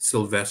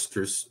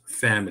Silvestre's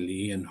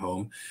family and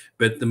home.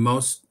 But the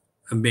most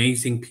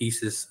amazing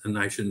pieces, and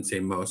I shouldn't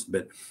say most,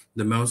 but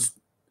the most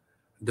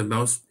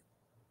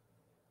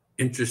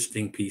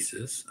interesting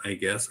pieces, I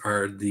guess,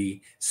 are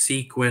the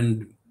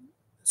sequined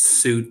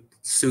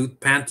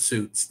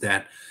pantsuits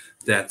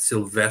that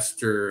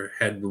Silvestre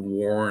had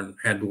worn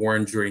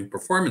during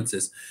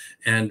performances.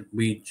 And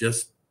we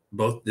just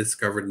both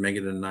discovered,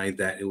 Megan and I,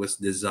 that it was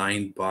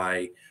designed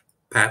by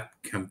Pat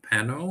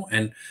Campano,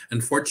 and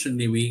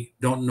unfortunately, we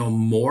don't know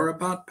more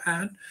about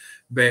Pat.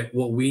 But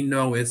what we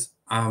know is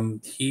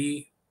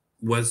he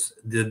was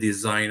the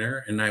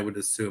designer, and I would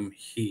assume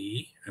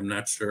I'm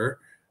not sure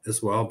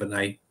as well, but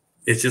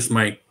it's just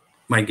my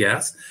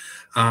guess.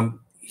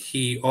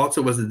 He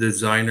also was a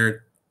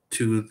designer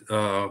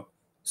to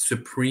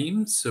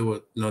Supreme,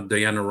 so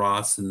Diana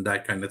Ross and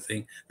that kind of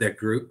thing, that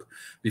group,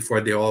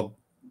 before they all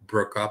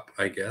broke up,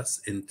 I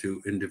guess,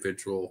 into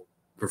individual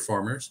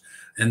performers.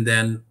 And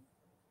then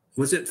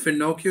was it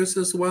Finocchio's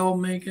as well,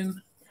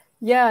 Megan?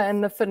 Yeah,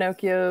 in the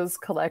Finocchio's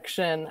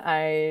collection,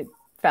 I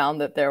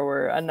found that there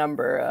were a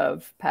number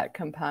of Pat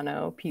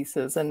Campano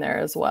pieces in there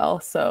as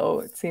well. So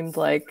it seemed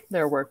like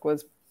their work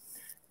was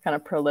kind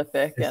of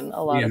prolific and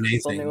a lot of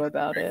people knew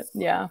about it.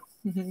 Yeah.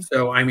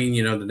 So, I mean,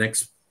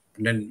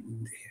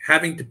 then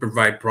having to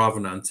provide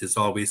provenance is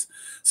always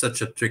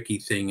such a tricky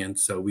thing. And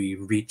so we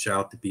reach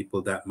out to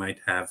people that might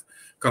have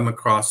come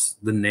across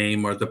the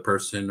name or the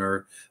person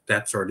or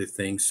that sort of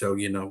thing. So,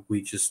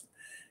 we just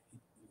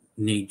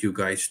need you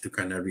guys to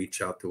kind of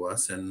reach out to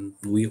us, and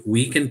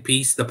we can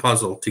piece the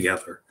puzzle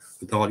together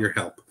with all your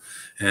help.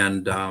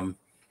 And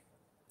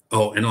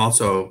and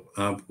also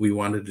we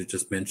wanted to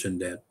just mention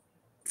that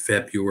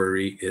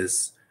February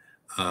is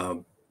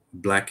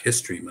Black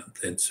History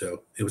Month, and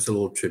so it was a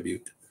little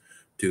tribute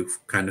to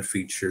kind of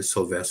feature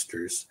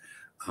Sylvestre's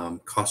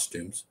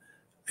costumes.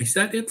 Is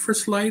that it for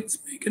slides,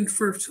 Megan,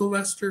 for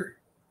Sylvestre?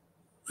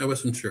 I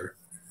wasn't sure.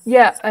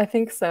 Yeah, I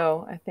think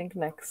so. I think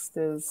next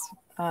is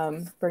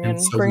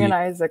bringing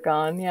Isaac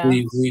on. Yeah,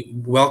 we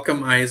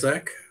welcome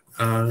Isaac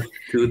to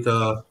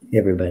the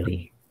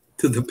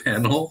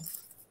panel.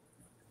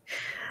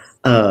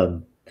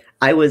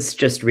 I was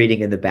just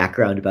reading in the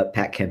background about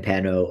Pat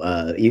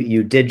Campano.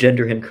 You did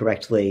gender him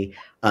correctly.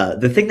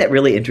 The thing that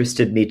really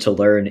interested me to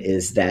learn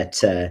is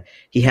that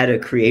he had a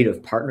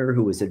creative partner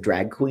who was a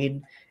drag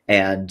queen,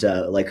 and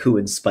who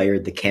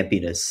inspired the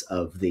campiness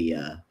of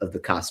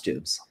the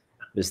costumes.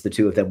 Just the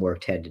two of them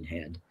worked hand in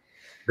hand.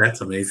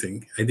 That's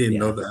amazing. I didn't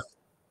know that.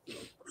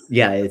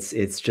 Yeah,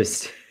 it's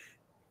just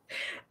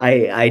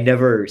I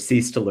never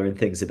cease to learn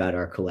things about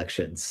our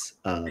collections,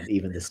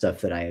 even the stuff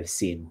that I have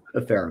seen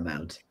a fair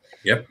amount.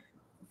 Yep.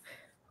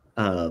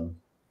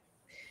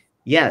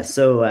 Yeah,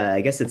 so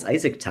I guess it's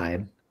Isaac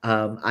time.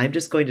 I'm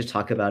just going to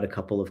talk about a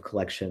couple of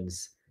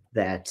collections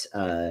that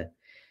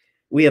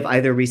we have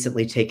either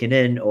recently taken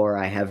in or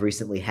I have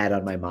recently had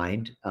on my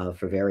mind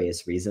for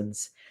various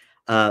reasons.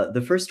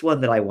 The first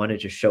one that I wanted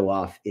to show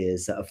off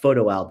is a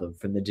photo album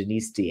from the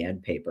Denise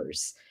Deanne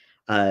papers.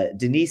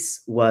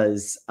 Denise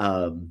was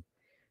an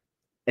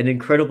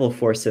incredible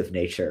force of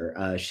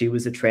nature. She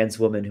was a trans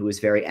woman who was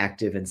very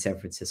active in San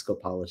Francisco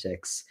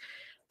politics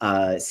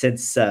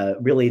since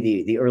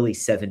really the early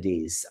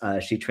 70s.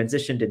 She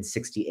transitioned in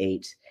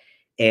 68,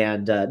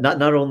 and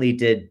not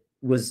only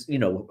was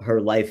her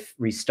life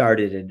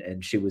restarted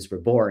and she was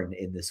reborn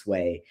in this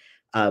way,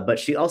 but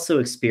she also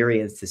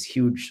experienced this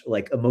huge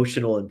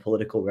emotional and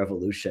political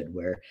revolution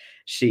where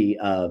she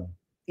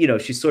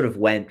she sort of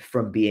went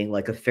from being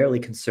like a fairly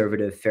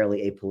conservative,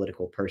 fairly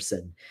apolitical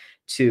person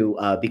to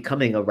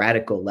becoming a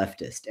radical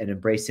leftist and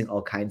embracing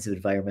all kinds of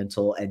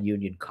environmental and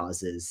union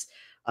causes.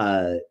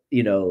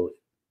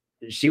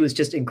 She was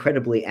just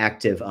incredibly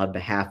active on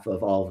behalf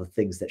of all the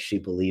things that she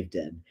believed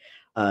in.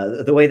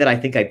 The way that I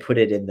think I put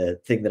it in the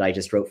thing that I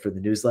just wrote for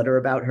the newsletter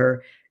about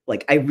her,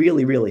 I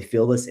really, really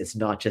feel this. It's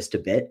not just a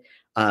bit.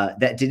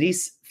 That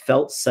Denise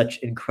felt such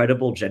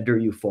incredible gender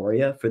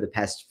euphoria for the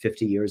past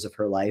 50 years of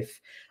her life.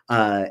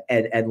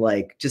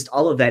 And just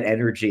all of that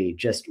energy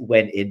just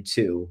went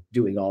into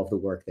doing all of the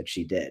work that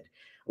she did.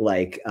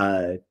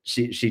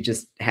 She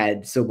just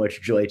had so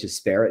much joy to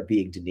spare at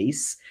being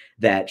Denise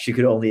that she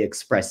could only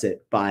express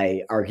it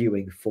by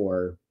arguing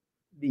for,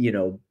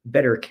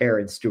 better care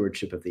and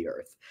stewardship of the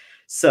earth.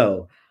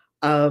 So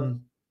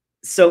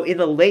in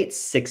the late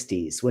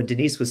 60s, when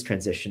Denise was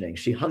transitioning,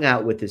 she hung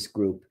out with this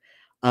group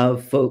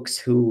of folks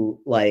who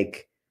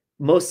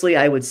mostly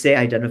I would say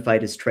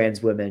identified as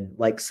trans women.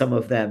 Some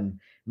of them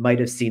might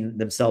have seen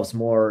themselves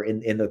more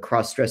in the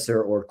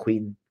cross-dresser or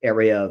queen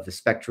area of the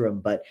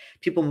spectrum, but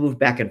people moved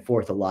back and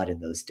forth a lot in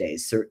those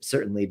days.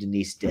 Certainly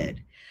Denise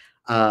did.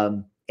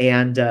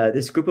 And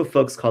this group of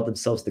folks called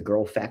themselves the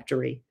Girl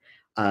Factory.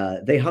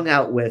 They hung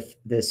out with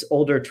this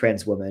older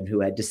trans woman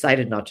who had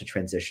decided not to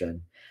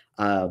transition.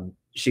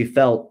 She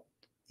felt,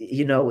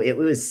 it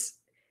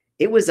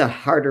was a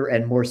harder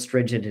and more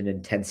stringent and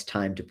intense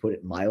time, to put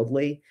it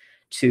mildly,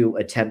 to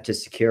attempt to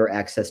secure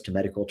access to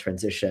medical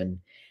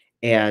transition.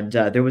 And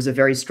there was a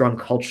very strong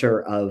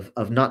culture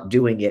of not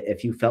doing it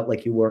if you felt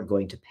like you weren't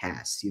going to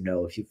pass,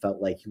 if you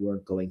felt like you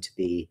weren't going to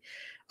be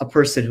a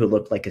person who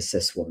looked like a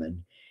cis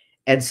woman.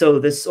 And so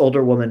this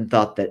older woman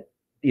thought that,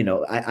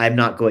 I'm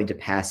not going to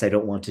pass. I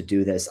don't want to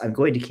do this. I'm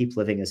going to keep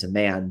living as a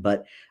man,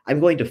 but I'm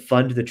going to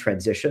fund the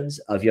transitions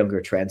of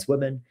younger trans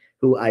women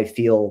who I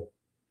feel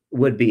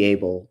would be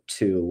able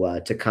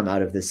to come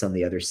out of this on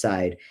the other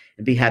side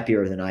and be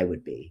happier than I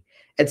would be.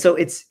 And so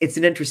it's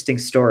an interesting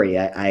story.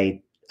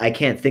 I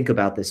can't think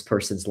about this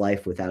person's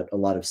life without a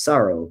lot of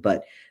sorrow,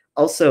 but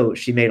also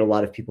she made a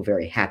lot of people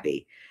very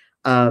happy.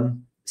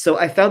 So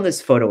I found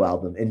this photo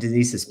album in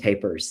Denise's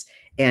papers,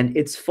 and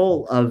it's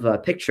full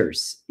of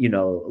pictures, you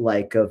know,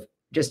 like of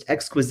just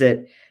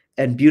exquisite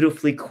and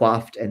beautifully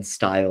coiffed and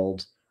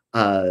styled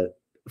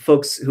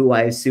folks who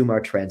I assume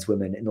are trans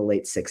women in the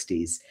late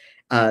 60s.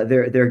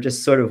 They're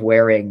just sort of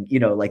wearing, you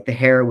know, like the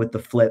hair with the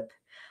flip,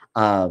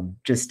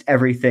 just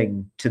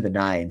everything to the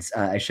nines.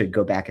 I should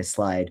go back a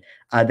slide.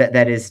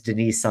 That is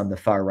Denise on the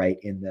far right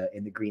in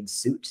the green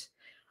suit.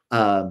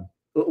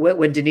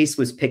 When Denise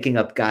was picking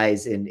up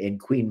guys in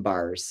Queen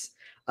bars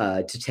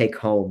to take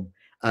home,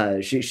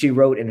 she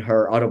wrote in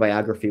her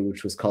autobiography,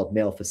 which was called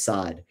Male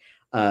Facade,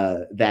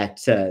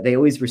 that they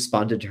always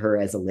responded to her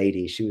as a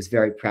lady. She was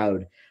very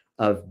proud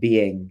of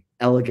being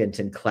elegant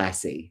and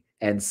classy.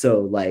 And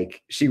so,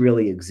 like, she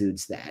really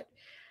exudes that.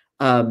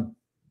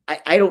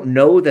 I don't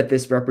know that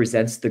this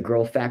represents the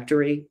Girl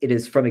Factory. It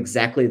is from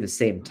exactly the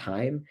same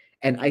time.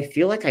 And I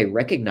feel like I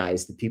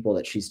recognize the people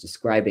that she's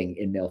describing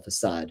in Male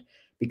Facade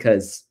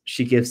because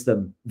she gives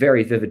them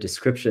very vivid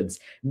descriptions,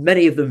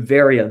 many of them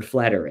very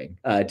unflattering.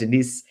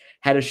 Denise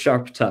had a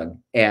sharp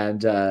tongue,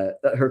 and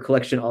her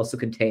collection also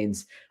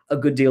contains a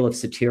good deal of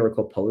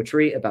satirical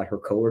poetry about her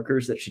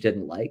coworkers that she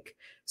didn't like.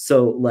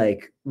 So,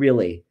 like,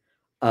 really,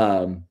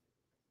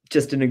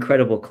 just an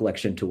incredible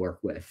collection to work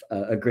with,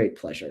 a great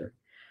pleasure.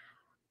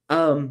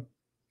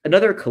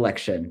 Another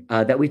collection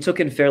that we took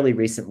in fairly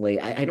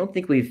recently, I don't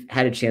think we've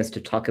had a chance to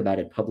talk about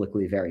it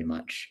publicly very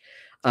much.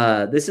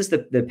 This is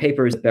the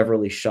papers of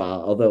Beverly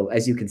Shaw, although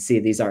as you can see,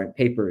 these aren't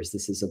papers.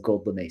 This is a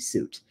gold lame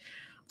suit.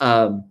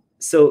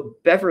 So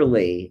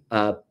Beverly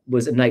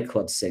was a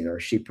nightclub singer.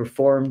 She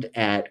performed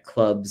at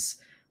clubs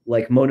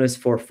like Mona's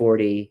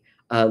 440.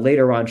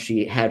 Later on,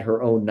 she had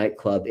her own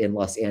nightclub in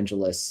Los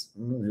Angeles,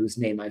 whose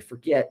name I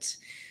forget.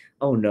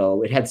 Oh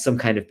no, it had some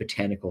kind of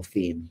botanical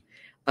theme.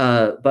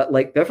 But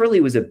like Beverly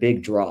was a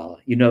big draw.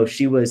 You know,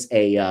 she was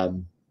a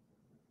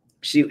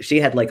she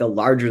had like a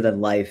larger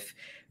than life,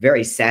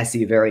 very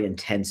sassy, very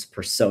intense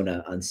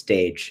persona on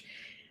stage.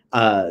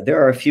 There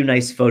are a few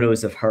nice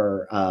photos of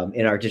her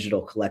in our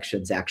digital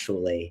collections,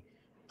 actually.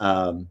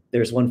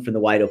 There's one from the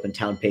Wide Open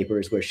Town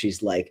papers where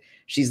she's like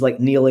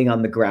kneeling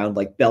on the ground,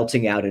 like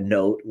belting out a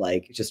note,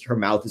 like just her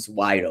mouth is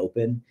wide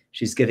open.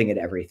 She's giving it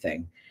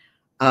everything.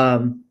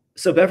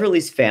 So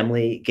Beverly's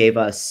family gave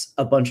us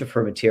a bunch of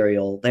her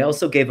material. They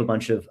also gave a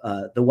bunch of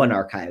the One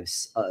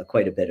Archives,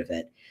 quite a bit of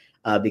it,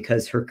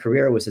 because her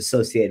career was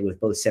associated with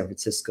both San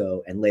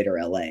Francisco and later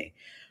LA.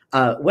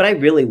 What I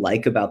really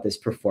like about this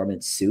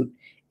performance suit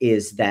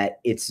is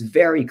that it's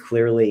very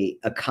clearly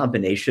a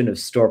combination of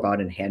store-bought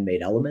and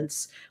handmade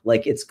elements.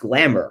 Like, it's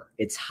glamour,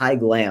 it's high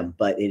glam,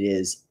 but it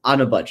is on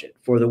a budget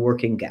for the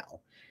working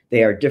gal.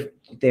 They are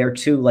different. They are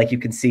two, like you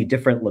can see,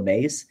 different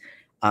lames.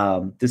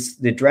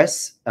 The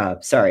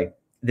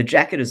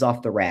jacket is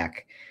off the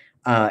rack.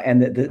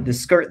 And the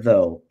skirt,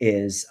 though,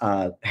 is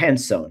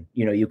hand sewn.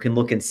 You know, you can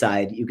look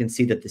inside, you can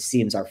see that the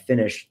seams are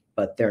finished,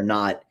 but they're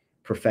not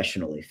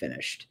professionally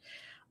finished.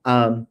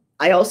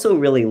 I also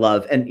really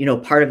love, and you know,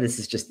 part of this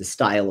is just the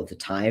style of the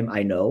time,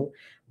 I know,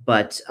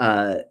 but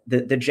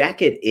the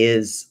jacket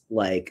is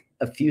like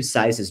a few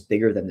sizes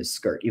bigger than the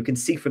skirt. You can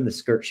see from the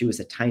skirt she was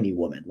a tiny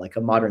woman, like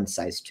a modern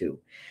size 2.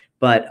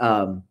 But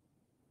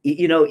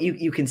you know,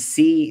 you can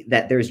see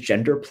that there's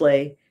gender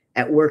play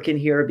at work in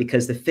here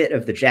because the fit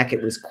of the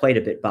jacket was quite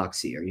a bit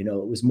boxier. You know,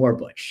 it was more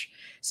butch.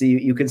 So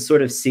you can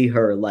sort of see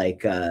her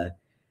like,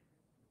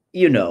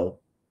 you know,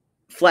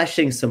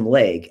 flashing some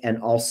leg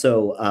and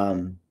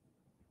also,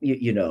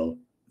 you know,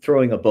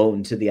 throwing a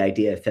bone to the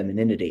idea of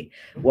femininity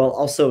while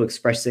also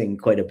expressing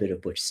quite a bit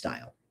of butch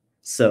style.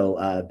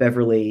 So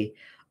Beverly,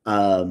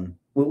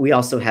 we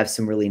also have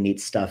some really neat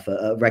stuff,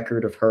 a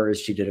record of hers.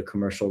 She did a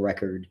commercial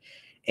record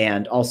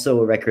and also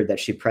a record that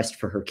she pressed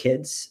for her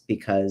kids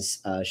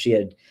because she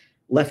had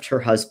left her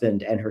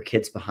husband and her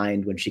kids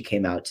behind when she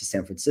came out to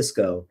San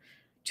Francisco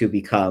to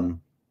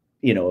become,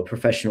 you know, a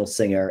professional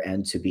singer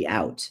and to be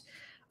out.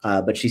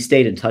 But she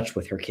stayed in touch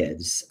with her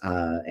kids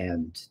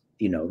and,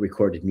 you know,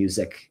 recorded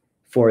music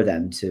for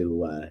them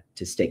to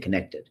stay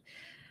connected.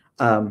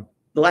 The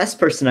last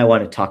person I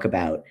want to talk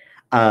about,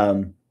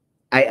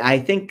 I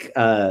think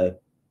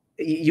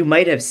you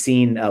might have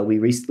seen, we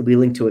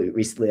linked to it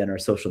recently on our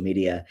social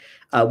media.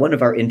 One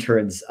of our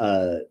interns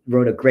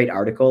wrote a great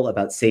article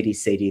about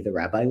Sadie the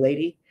Rabbi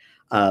Lady,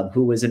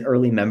 who was an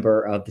early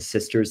member of the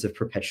Sisters of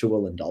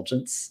Perpetual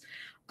Indulgence.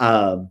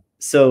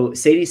 So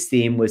Sadie's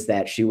theme was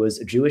that she was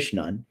a Jewish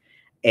nun,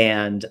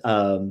 and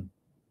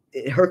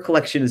her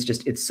collection is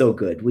just, it's so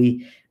good.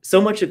 So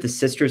much of the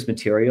sisters'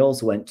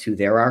 materials went to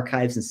their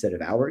archives instead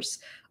of ours.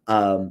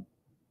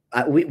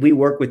 We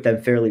work with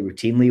them fairly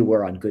routinely.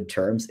 We're on good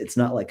terms. It's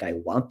not like I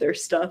want their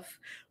stuff,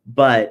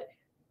 but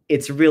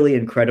it's really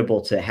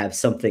incredible to have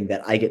something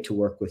that I get to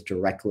work with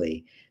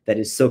directly that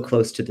is so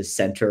close to the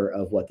center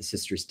of what the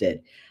sisters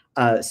did.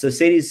 So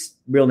Sadie's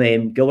real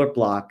name, Gilbert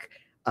Block,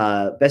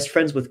 best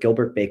friends with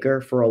Gilbert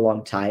Baker for a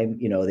long time.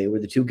 You know, they were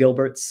the two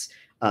Gilberts.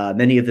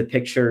 Many of the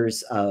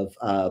pictures of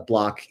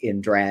Block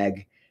in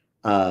drag,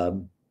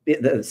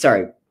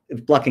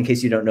 Block, in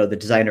case you don't know, the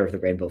designer of the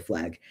rainbow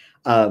flag.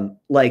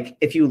 Like,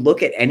 if you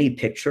look at any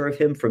picture of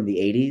him from the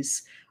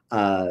 80s,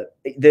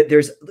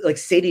 there's like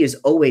Sadie is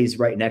always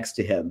right next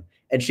to him,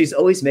 and she's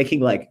always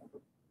making like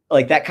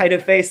that kind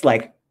of face,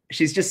 like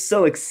she's just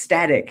so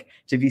ecstatic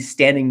to be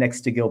standing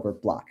next to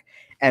Gilbert Block.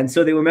 And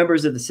so they were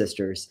members of the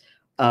Sisters.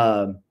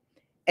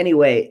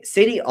 Anyway,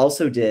 Sadie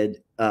also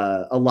did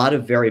a lot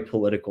of very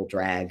political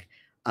drag.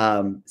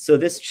 So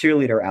this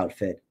cheerleader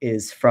outfit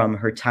is from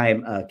her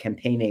time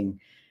campaigning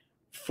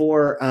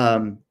for,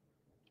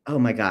 oh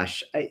my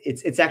gosh,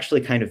 it's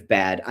actually kind of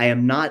bad. I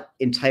am not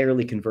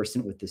entirely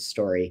conversant with this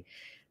story.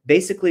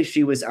 Basically,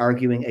 she was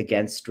arguing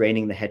against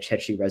draining the Hetch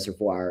Hetchy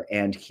Reservoir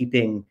and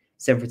keeping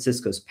San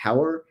Francisco's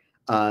power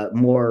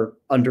more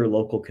under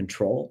local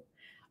control.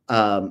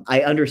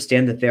 I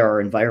understand that there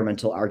are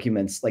environmental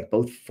arguments, like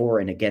both for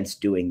and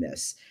against doing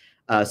this.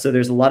 So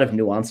there's a lot of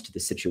nuance to the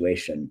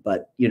situation,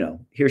 but you know,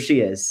 here she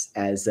is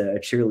as a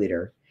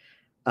cheerleader,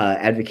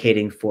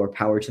 advocating for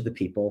power to the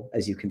people,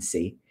 as you can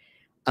see.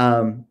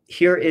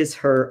 Here is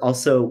her,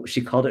 also,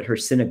 she called it her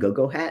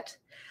synagogue hat.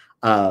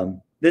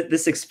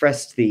 This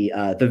expressed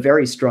the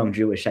very strong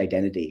Jewish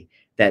identity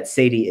that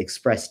Sadie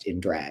expressed in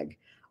drag.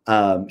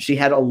 She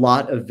had a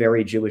lot of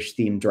very Jewish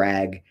themed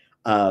drag.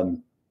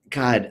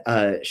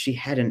 She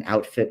had an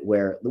outfit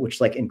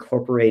which like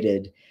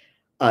incorporated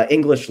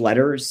English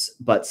letters,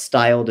 but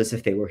styled as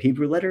if they were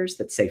Hebrew letters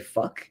that say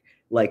fuck.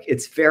 Like,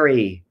 it's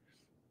very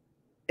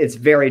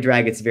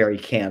drag, it's very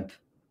camp.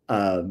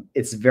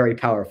 It's very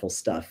powerful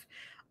stuff.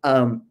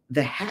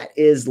 The hat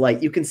is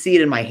like, you can see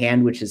it in my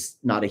hand, which is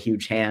not a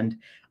huge hand.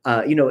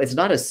 You know, it's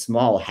not a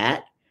small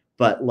hat,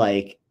 but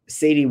like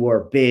Sadie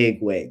wore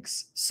big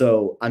wigs.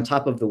 So on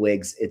top of the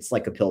wigs, it's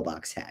like a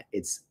pillbox hat.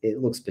 It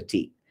looks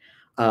petite.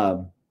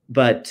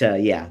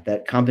 Yeah,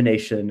 that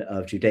combination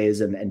of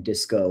Judaism and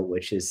disco,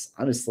 which is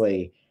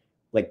honestly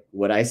like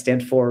what I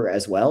stand for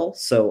as well.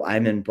 So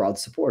I'm in broad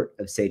support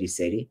of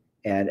Sadie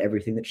and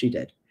everything that she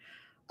did.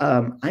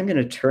 I'm going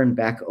to turn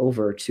back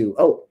over to,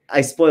 oh,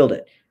 I spoiled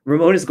it.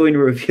 Ramon is going to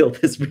reveal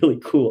this really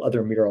cool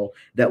other mural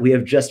that we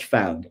have just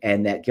found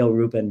and that Gail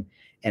Rubin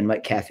and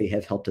Mike Caffey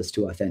have helped us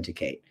to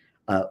authenticate.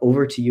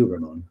 Over to you,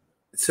 Ramon.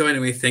 So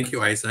anyway, thank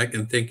you, Isaac,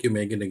 and thank you,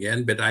 Megan,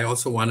 again. But I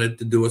also wanted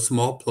to do a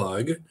small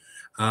plug.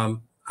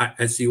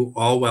 As you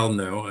all well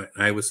know,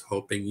 I was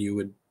hoping you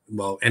would,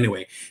 well,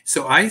 anyway.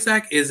 So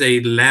Isaac is a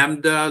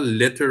Lambda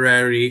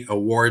Literary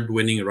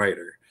Award-winning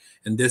writer.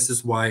 And this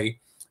is why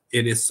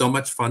it is so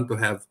much fun to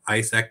have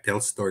Isaac tell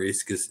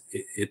stories, because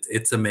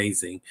it's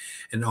amazing.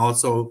 And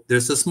also,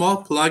 there's a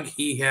small plug.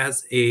 He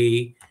has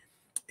a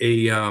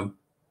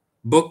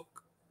book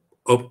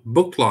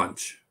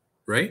launch,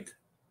 right?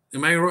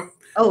 Am I wrong?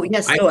 Oh,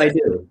 yes, no, I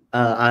do.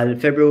 On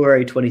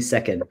February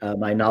 22nd,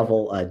 my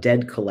novel,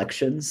 Dead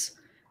Collections,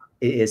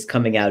 is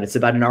coming out. It's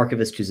about an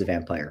archivist who's a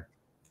vampire.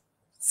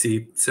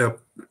 See, so,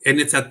 and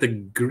it's at the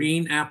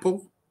Green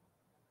Apple?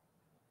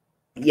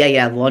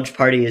 Yeah, the launch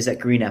party is at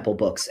Green Apple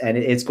Books, and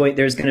there's going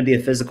to be a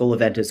physical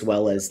event as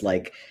well as,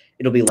 like,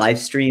 it'll be live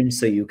streamed,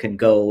 so you can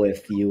go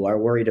if you are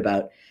worried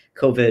about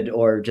COVID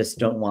or just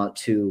don't want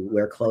to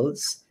wear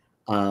clothes.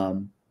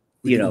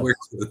 You know,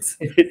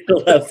 it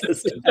allows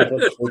us to have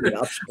a clothing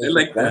option. I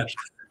like that.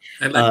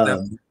 I like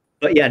that.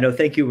 But yeah, no,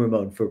 thank you,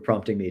 Ramon, for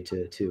prompting me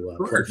to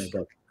plug my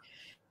book.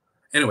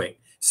 Anyway,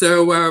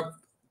 so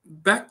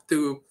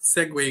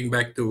segueing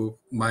back to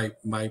my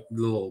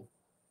little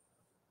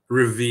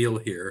reveal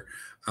here.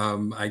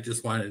 I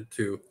just wanted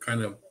to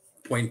kind of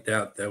point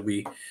out that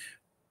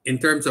in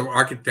terms of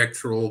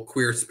architectural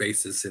queer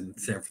spaces in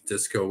San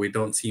Francisco, we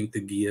don't seem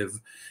to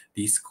give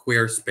these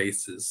queer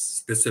spaces,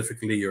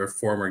 specifically your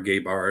former gay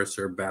bars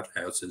or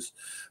bathhouses,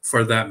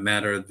 for that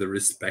matter, the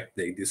respect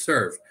they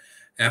deserve.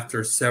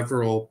 After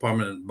several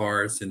prominent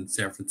bars in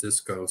San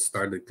Francisco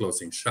started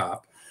closing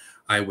shop,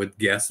 I would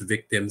guess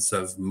victims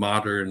of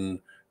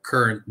modern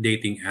current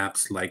dating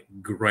apps like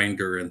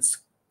Grindr and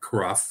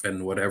Scruff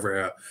and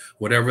whatever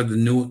the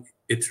new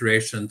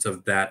iterations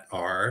of that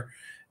are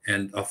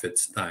and of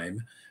its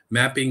time,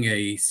 mapping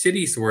a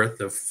city's worth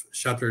of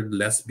shuttered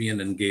lesbian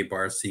and gay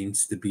bars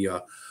seems to be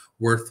a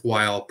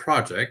worthwhile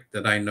project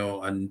that I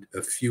know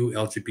a few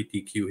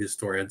LGBTQ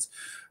historians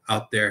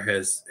out there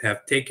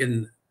have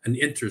taken an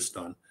interest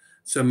on.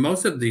 So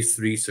most of this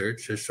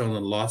research has shown a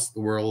lost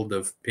world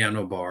of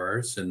piano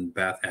bars and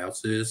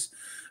bathhouses,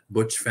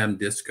 butch femme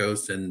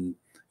discos, and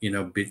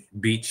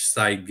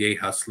beachside gay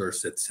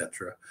hustlers,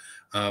 etc.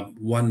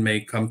 One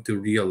may come to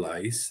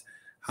realize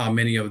how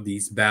many of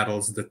these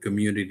battles the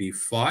community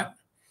fought,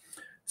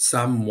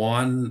 some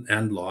won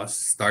and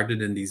lost,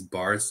 started in these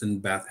bars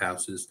and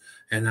bathhouses,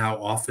 and how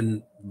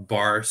often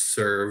bars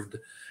served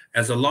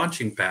as a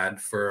launching pad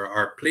for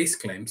our place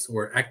claims,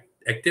 where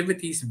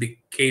activities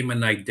became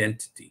an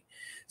identity.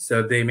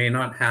 So they may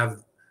not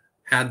have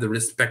had the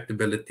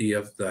respectability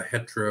of the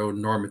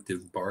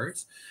heteronormative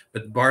bars,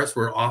 but bars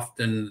were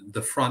often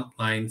the front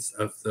lines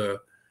of the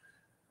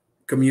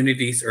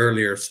community's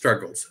earlier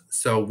struggles.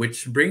 So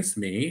which brings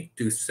me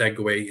to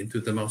segue into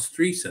the most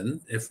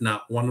recent, if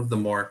not one of the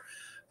more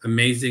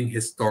amazing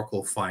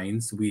historical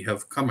finds we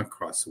have come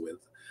across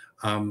with.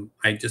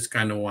 I just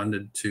kind of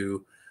wanted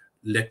to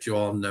let you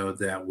all know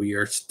that we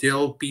are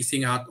still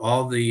piecing out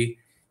all the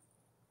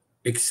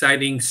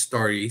exciting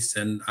stories,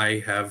 and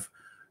I have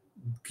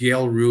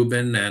Gail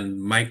Rubin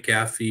and Mike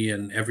Gaffey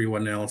and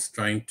everyone else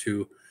trying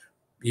to,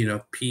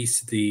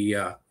 piece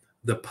the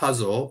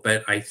puzzle.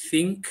 But I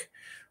think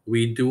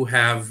we do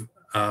have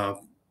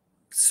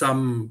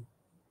some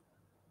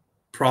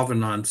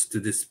provenance to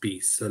this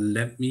piece. So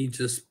let me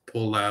just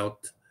pull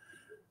out.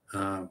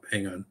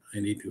 Hang on, I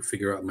need to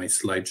figure out my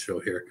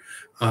slideshow here.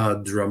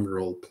 Drum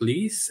roll,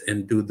 please,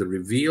 and do the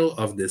reveal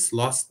of this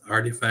lost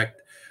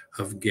artifact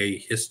of gay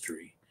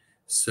history.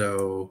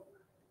 So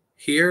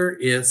here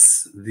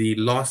is the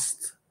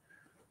lost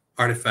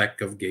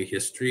artifact of gay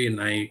history,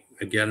 and I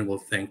again will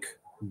thank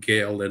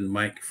Gail and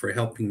Mike for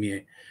helping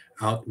me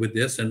out with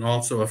this, and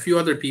also a few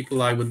other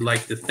people I would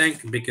like to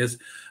thank, because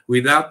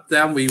without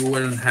them we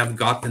wouldn't have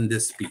gotten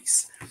this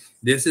piece.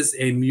 This is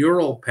a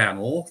mural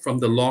panel from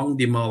the long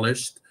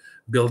demolished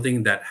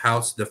building that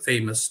housed the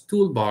famous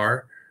ToolBox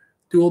Bar.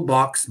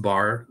 ToolBox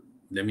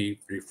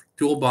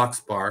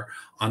Bar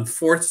on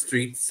 4th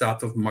Street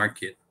south of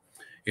Market.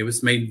 It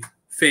was made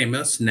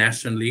famous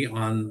nationally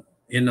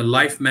in a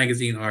Life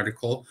magazine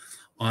article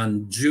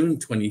on June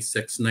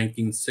 26,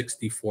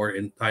 1964,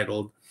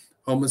 entitled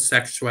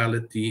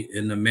 "Homosexuality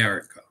in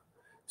America."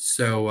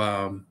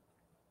 So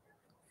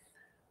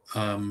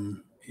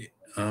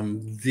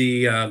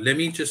let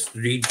me just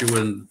read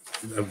you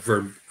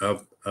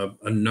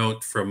a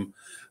note from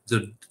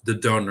the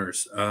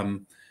donors.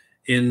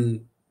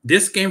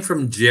 This came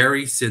from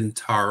Jerry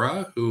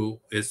Sintara,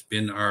 who has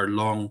been our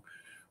long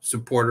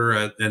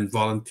supporter and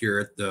volunteer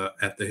at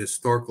the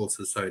Historical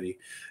Society.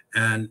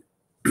 And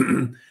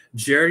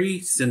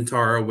Jerry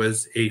Sintara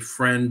was a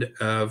friend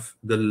of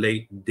the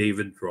late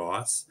David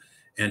Ross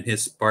and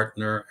his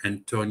partner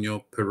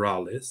Antonio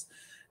Perales.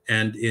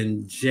 And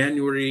in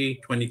January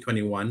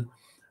 2021,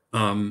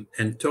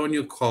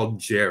 Antonio called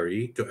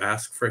Jerry to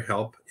ask for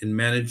help in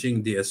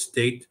managing the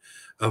estate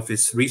of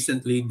his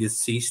recently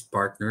deceased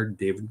partner,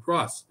 David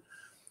Ross.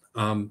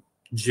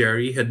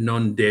 Jerry had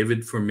known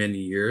David for many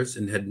years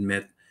and had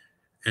met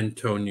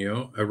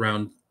Antonio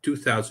around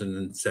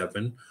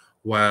 2007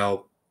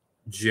 while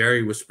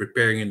Jerry was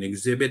preparing an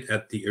exhibit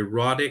at the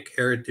Erotic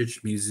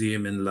Heritage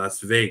Museum in Las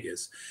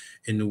Vegas,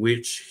 in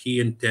which he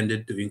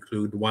intended to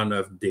include one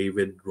of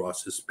David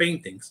Ross's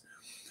paintings.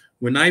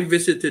 When I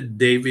visited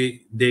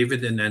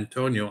David and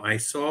Antonio, I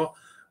saw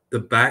the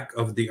back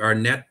of the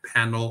Arnett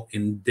panel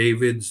in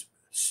David's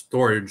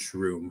storage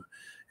room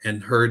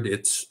and heard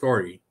its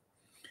story.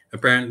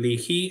 Apparently,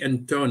 he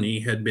and Tony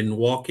had been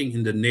walking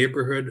in the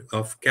neighborhood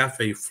of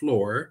Cafe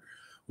Floor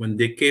when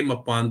they came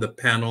upon the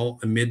panel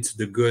amidst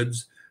the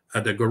goods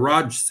at a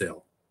garage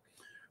sale.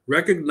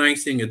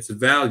 Recognizing its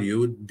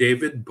value,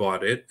 David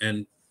bought it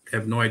and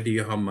have no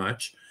idea how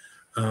much,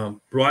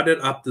 brought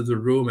it up to the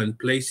room and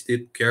placed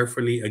it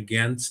carefully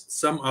against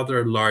some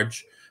other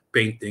large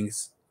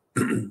paintings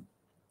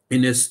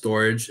in his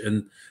storage,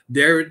 and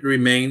there it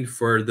remained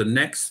for the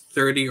next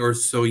 30 or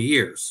so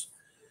years.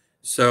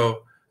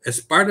 So as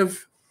part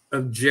of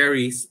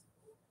Jerry's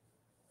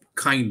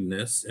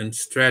kindness and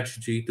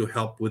strategy to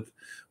help with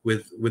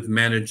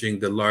managing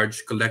the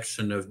large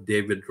collection of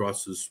David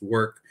Ross's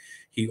work,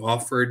 he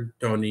offered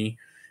Tony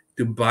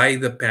to buy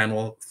the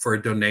panel for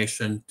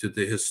donation to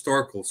the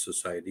Historical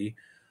Society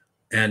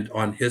and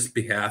on his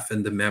behalf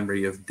in the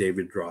memory of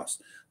David Ross.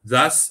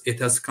 Thus, it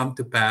has come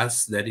to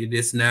pass that it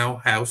is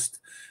now housed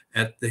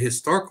at the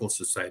Historical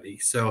Society.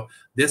 So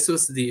this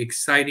was the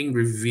exciting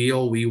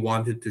reveal we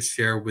wanted to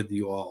share with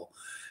you all.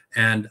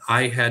 And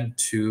I had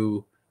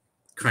to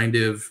kind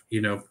of,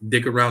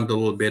 dig around a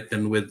little bit,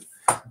 and with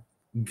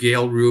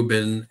Gail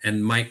Rubin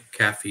and Mike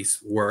Gaffey's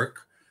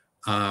work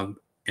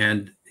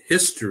and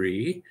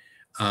history,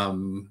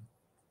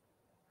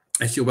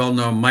 as you well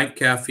know, Mike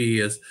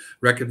Gaffey is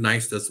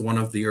recognized as one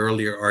of the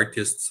earlier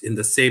artists in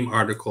the same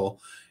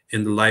article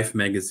in the Life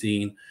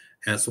magazine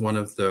as one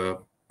of the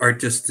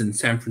artists in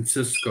San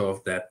Francisco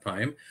of that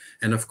time.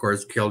 And of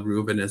course, Gail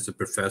Rubin is a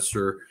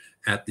professor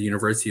at the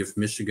University of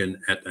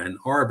Michigan at Ann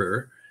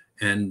Arbor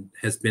and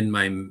has been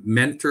my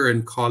mentor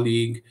and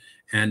colleague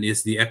and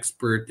is the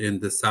expert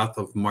in the South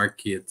of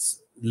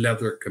Market's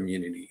leather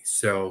community.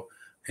 So,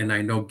 and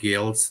I know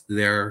Gail's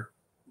there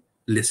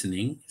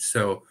listening.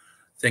 So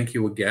thank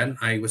you again.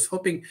 I was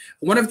hoping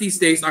one of these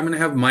days I'm going to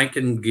have Mike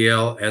and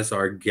Gail as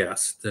our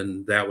guest,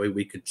 and that way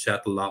we could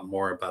chat a lot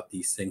more about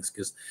these things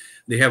because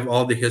they have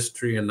all the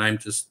history and I'm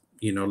just,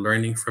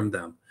 learning from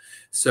them.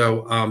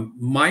 So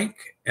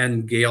Mike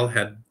and Gail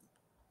had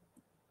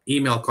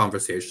email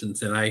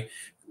conversations and I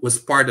was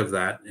part of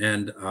that.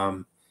 And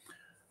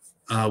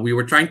we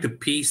were trying to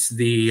piece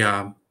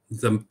the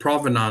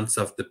provenance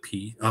of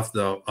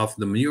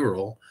the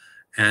mural.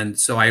 And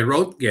so I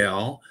wrote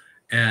Gail,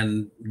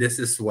 and this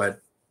is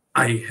what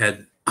I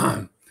had,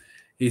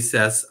 he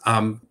says,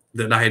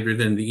 that I had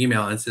written in the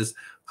email, and says,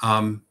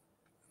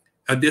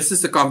 this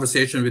is a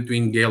conversation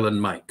between Gail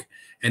and Mike.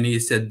 And he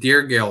said,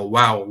 "Dear Gail,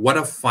 wow, what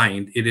a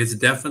find. It is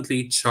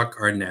definitely Chuck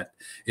Arnett.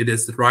 It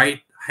is the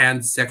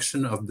right-hand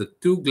section of the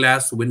 2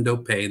 glass window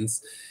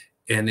panes,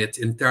 and it's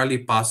entirely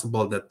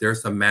possible that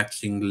there's a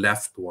matching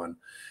left one."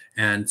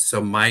 And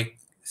so Mike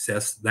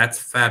says, "That's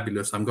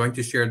fabulous. I'm going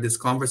to share this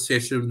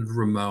conversation with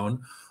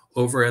Ramon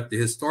over at the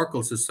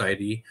Historical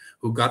Society,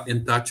 who got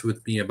in touch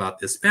with me about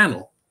this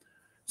panel."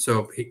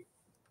 So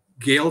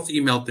Gail's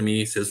email to me.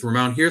 He says,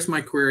 "Ramon, here's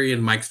my query,"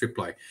 and Mike's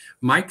reply.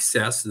 Mike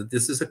says that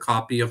this is a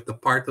copy of the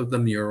part of the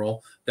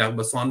mural that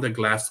was on the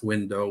glass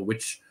window,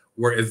 which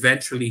were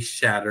eventually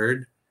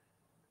shattered,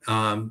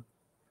 and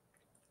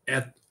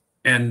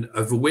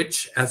of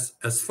which,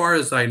 as far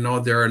as I know,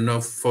 there are no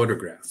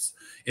photographs.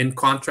 In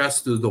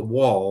contrast to the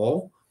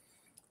wall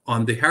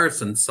on the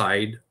Harrison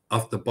side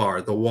of the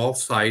bar, the wall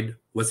side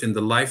was in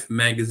the Life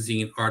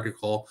magazine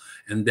article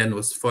and then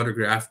was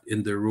photographed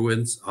in the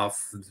ruins of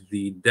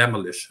the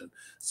demolition.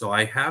 So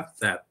I have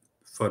that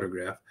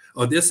photograph.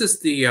 Oh, this is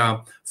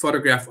the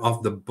photograph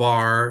of the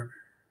bar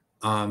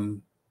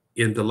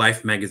in the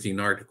Life magazine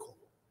article.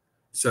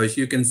 So as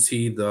you can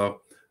see, the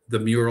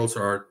murals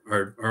are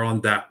on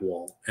that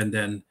wall. And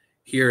then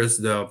here's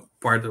the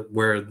part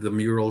where the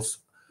murals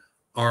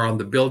are on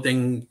the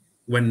building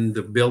when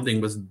the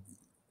building was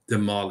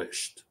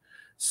demolished.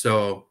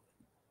 So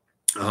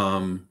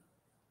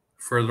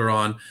further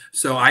on.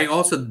 So I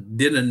also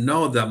didn't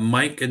know that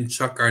Mike and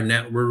Chuck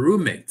Arnett were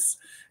roommates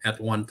at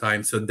one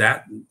time. So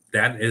that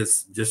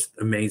is just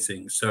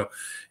amazing. So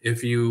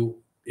if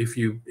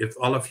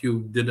all of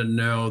you didn't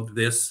know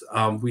this,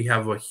 we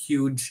have a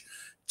huge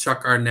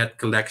Chuck Arnett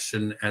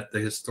collection at the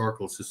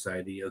Historical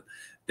Society.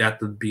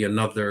 That would be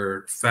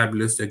another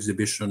fabulous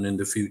exhibition in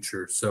the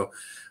future. So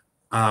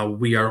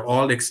we are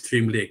all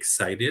extremely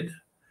excited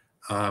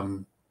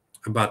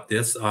about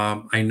this.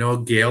 I know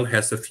Gail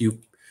has a few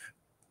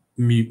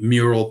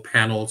mural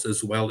panels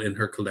as well in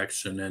her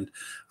collection, and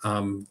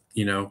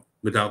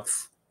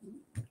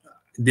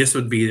this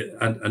would be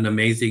an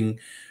amazing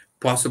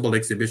possible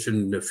exhibition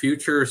in the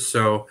future.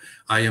 So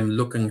I am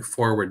looking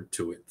forward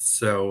to it.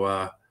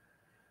 So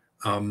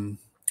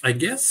I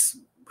guess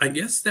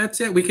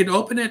that's it. We can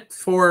open it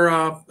for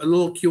a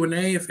little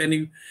Q&A if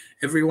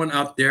everyone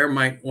out there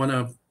might want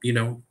to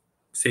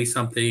say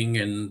something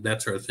and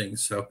that sort of thing.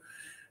 So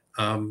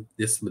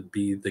this would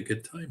be the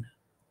good time.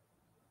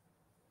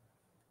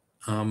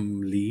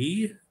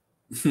 Lee,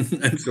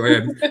 I'm sorry,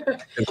 I'm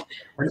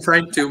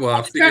trying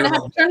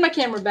to turn my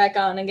camera back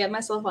on and get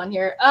myself on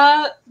here.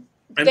 I'm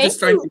just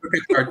trying to look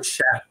at our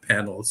chat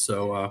panel.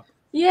 So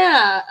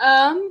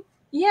yeah,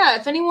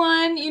 if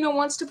anyone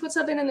wants to put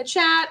something in the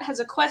chat,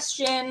 has a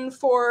question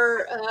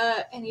for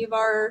any of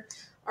our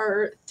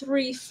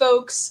 3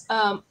 folks.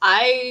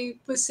 I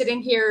was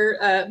sitting here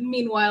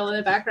meanwhile in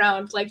the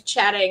background, like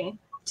chatting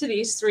to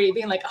these 3,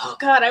 being like, "Oh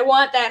God, I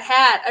want that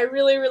hat. I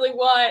really, really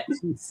want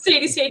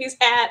Sadie's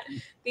hat."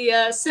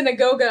 The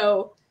synagogue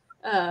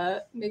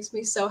makes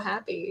me so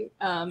happy.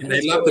 And I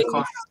love the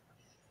comment.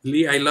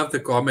 Lee, I love the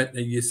comment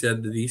that you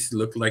said that these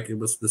looked like it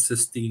was the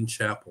Sistine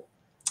Chapel.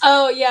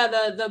 Oh yeah,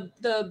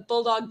 the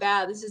bulldog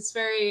baths. It's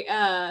very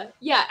I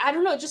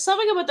don't know, just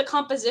something about the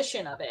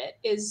composition of it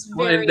is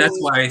very. And that's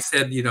why I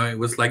said it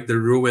was like the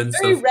ruins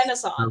very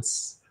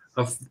Renaissance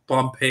of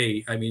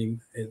Pompeii. I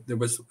mean,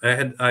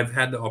 I've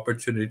had the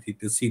opportunity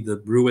to see the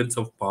ruins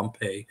of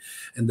Pompeii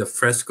and the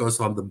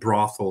frescoes on the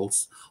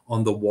brothels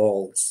on the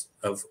walls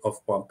of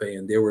Pompeii,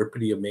 and they were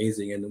pretty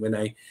amazing. And when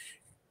I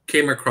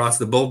came across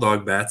the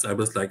bulldog bats, I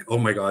was like, "Oh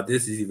my God,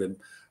 this is even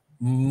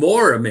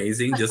more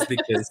amazing!" Just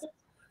because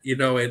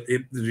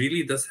it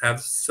really does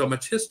have so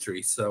much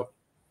history. So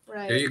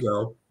there you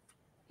go.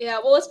 Yeah,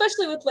 well,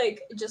 especially with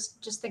like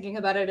just thinking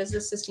about it as the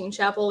Sistine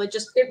Chapel, it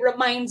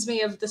reminds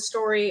me of the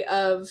story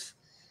of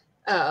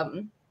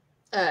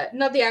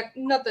not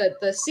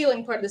the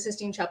ceiling part of the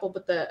Sistine Chapel,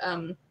 but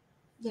the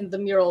the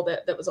mural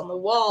that was on the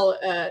wall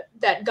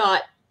that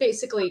got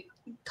basically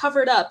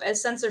covered up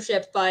as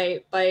censorship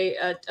by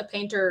a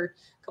painter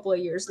a couple of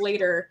years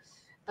later,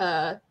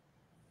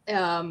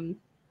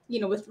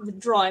 with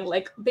drawing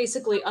like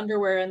basically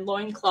underwear and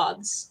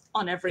loincloths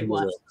on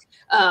everyone.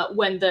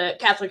 When the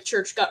Catholic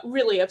Church got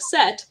really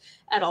upset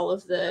at all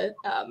of the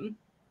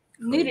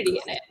nudity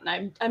in it,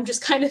 and I'm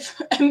just kind of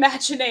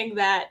imagining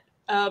that,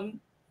 to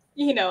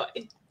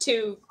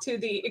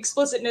the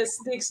explicit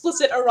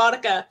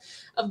erotica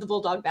of the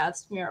bulldog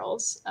baths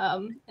murals,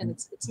 and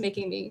it's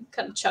making me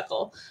kind of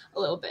chuckle a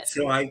little bit.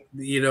 So I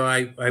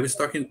was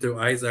talking to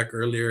Isaac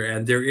earlier,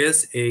 and there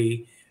is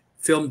a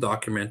film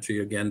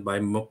documentary again by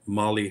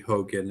Molly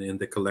Hogan in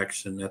the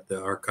collection at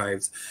the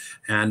archives,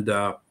 and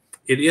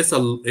it's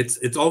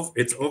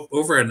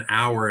over an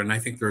hour, and I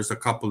think there's a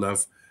couple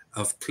of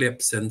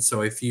clips, and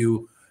so if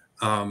you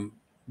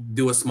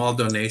do a small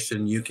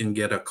donation, you can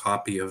get a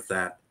copy of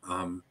that.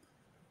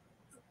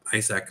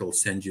 Isaac will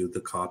send you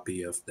the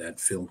copy of that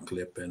film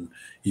clip, and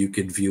you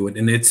could view it.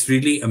 And it's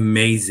really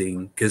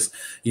amazing because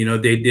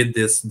they did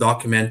this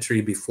documentary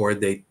before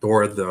they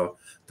tore the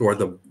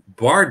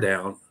bar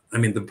down. I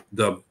mean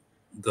the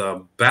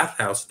the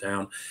bathhouse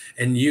down,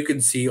 and you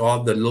can see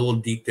all the little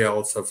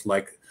details of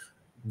like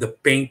the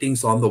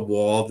paintings on the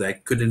wall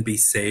that couldn't be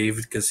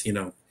saved because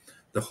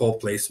the whole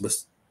place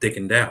was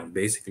taken down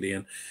basically.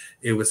 And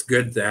it was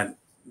good that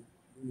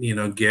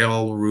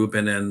Gail,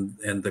 Ruben,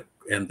 and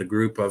the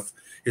group of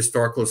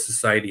Historical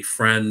Society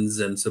friends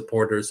and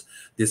supporters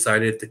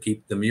decided to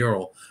keep the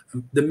mural.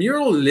 The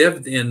mural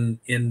lived in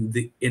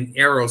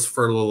Arrows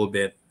for a little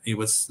bit. It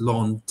was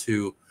loaned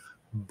to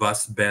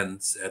Bus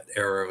Benz at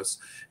Arrows,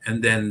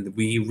 and then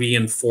we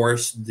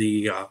reinforced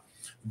the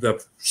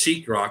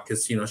sheetrock,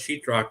 because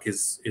sheetrock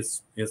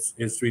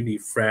is really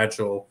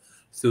fragile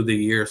through the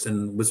years,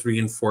 and was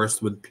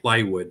reinforced with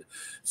plywood.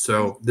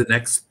 So the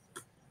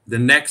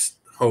next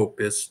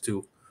hope is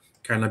to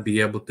kind of be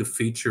able to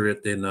feature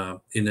it in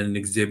an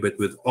exhibit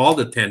with all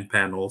the 10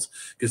 panels,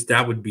 because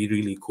that would be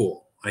really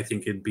cool. I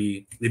think it'd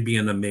be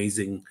an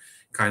amazing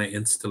kind of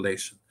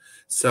installation.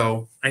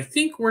 So I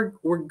think we're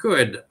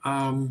good.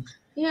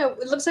 Yeah,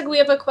 it looks like we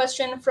have a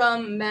question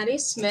from Maddie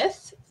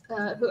Smith,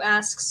 who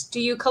asks, do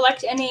you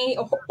collect any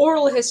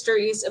oral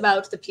histories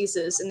about the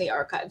pieces in the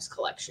archives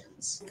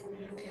collections?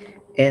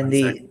 And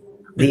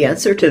the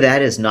answer to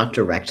that is not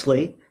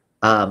directly.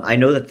 I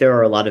know that there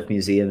are a lot of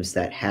museums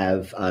that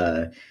have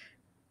a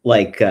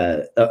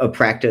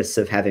practice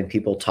of having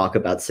people talk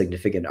about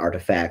significant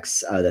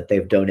artifacts that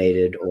they've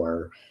donated,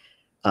 or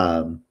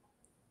I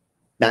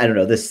don't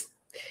know, the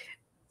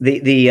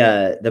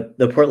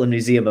Portland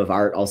Museum of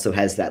Art also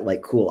has that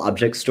like cool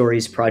object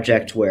stories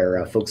project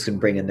where folks can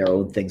bring in their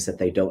own things that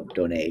they don't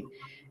donate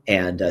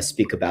and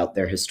speak about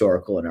their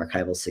historical and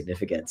archival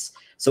significance.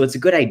 So it's a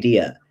good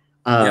idea.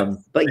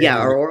 But yeah,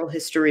 our oral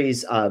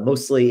histories,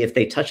 mostly if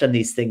they touch on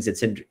these things,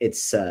 it's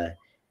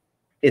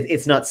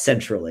not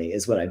centrally,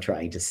 is what I'm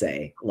trying to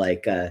say.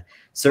 Like,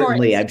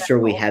 certainly, I'm sure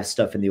we have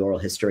stuff in the oral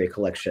history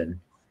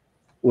collection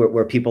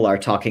where people are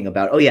talking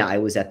about, oh yeah, I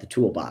was at the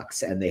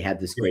ToolBox and they had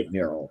this great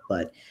mural.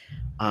 But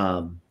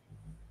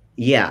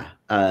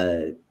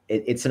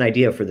it's an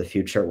idea for the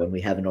future when we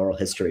have an oral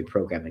history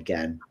program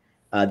again.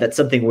 That's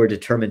something we're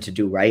determined to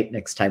do right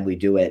next time we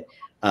do it,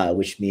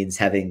 which means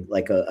having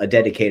like a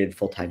dedicated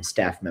full-time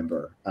staff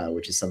member,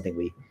 which is something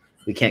we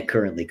can't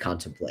currently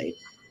contemplate.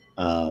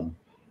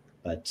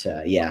 But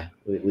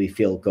we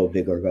feel go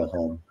big or go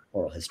home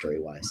oral history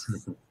wise.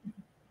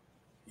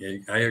 Yeah,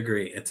 I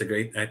agree.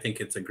 I think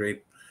it's a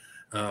great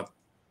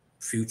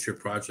future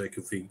project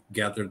if we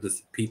gather the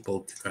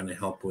people to kind of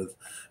help with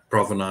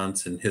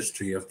provenance and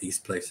history of these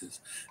places.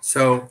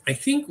 So I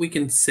think we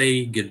can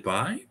say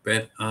goodbye,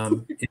 but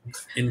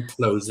in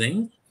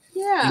closing,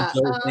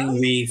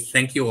 we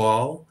thank you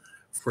all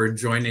for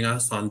joining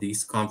us on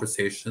these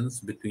conversations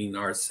between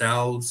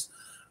ourselves,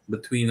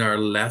 between our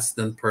less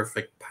than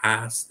perfect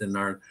past and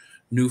our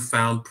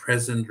newfound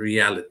present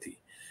reality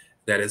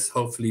that is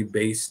hopefully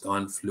based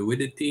on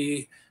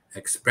fluidity,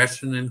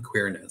 expression, and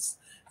queerness.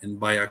 And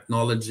by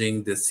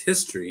acknowledging this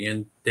history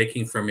and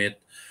taking from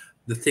it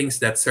the things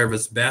that serve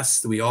us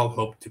best, we all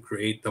hope to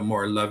create a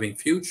more loving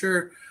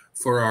future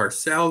for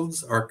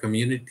ourselves, our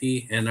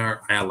community, and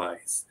our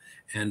allies.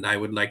 And I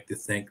would like to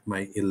thank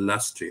my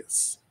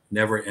illustrious,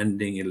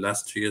 never-ending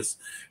illustrious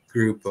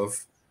group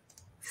of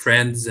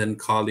friends and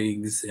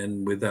colleagues.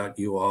 And without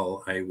you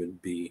all, I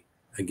would be,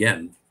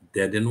 again,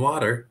 dead in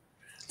water.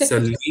 So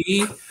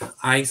Lee,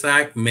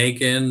 Isaac,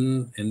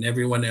 Megan, and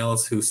everyone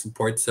else who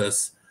supports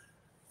us,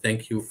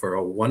 thank you for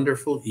a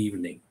wonderful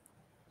evening.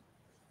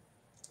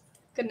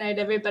 Good night,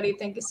 everybody.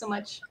 Thank you so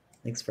much.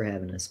 Thanks for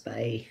having us.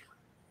 Bye.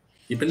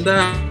 Keep it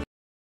down.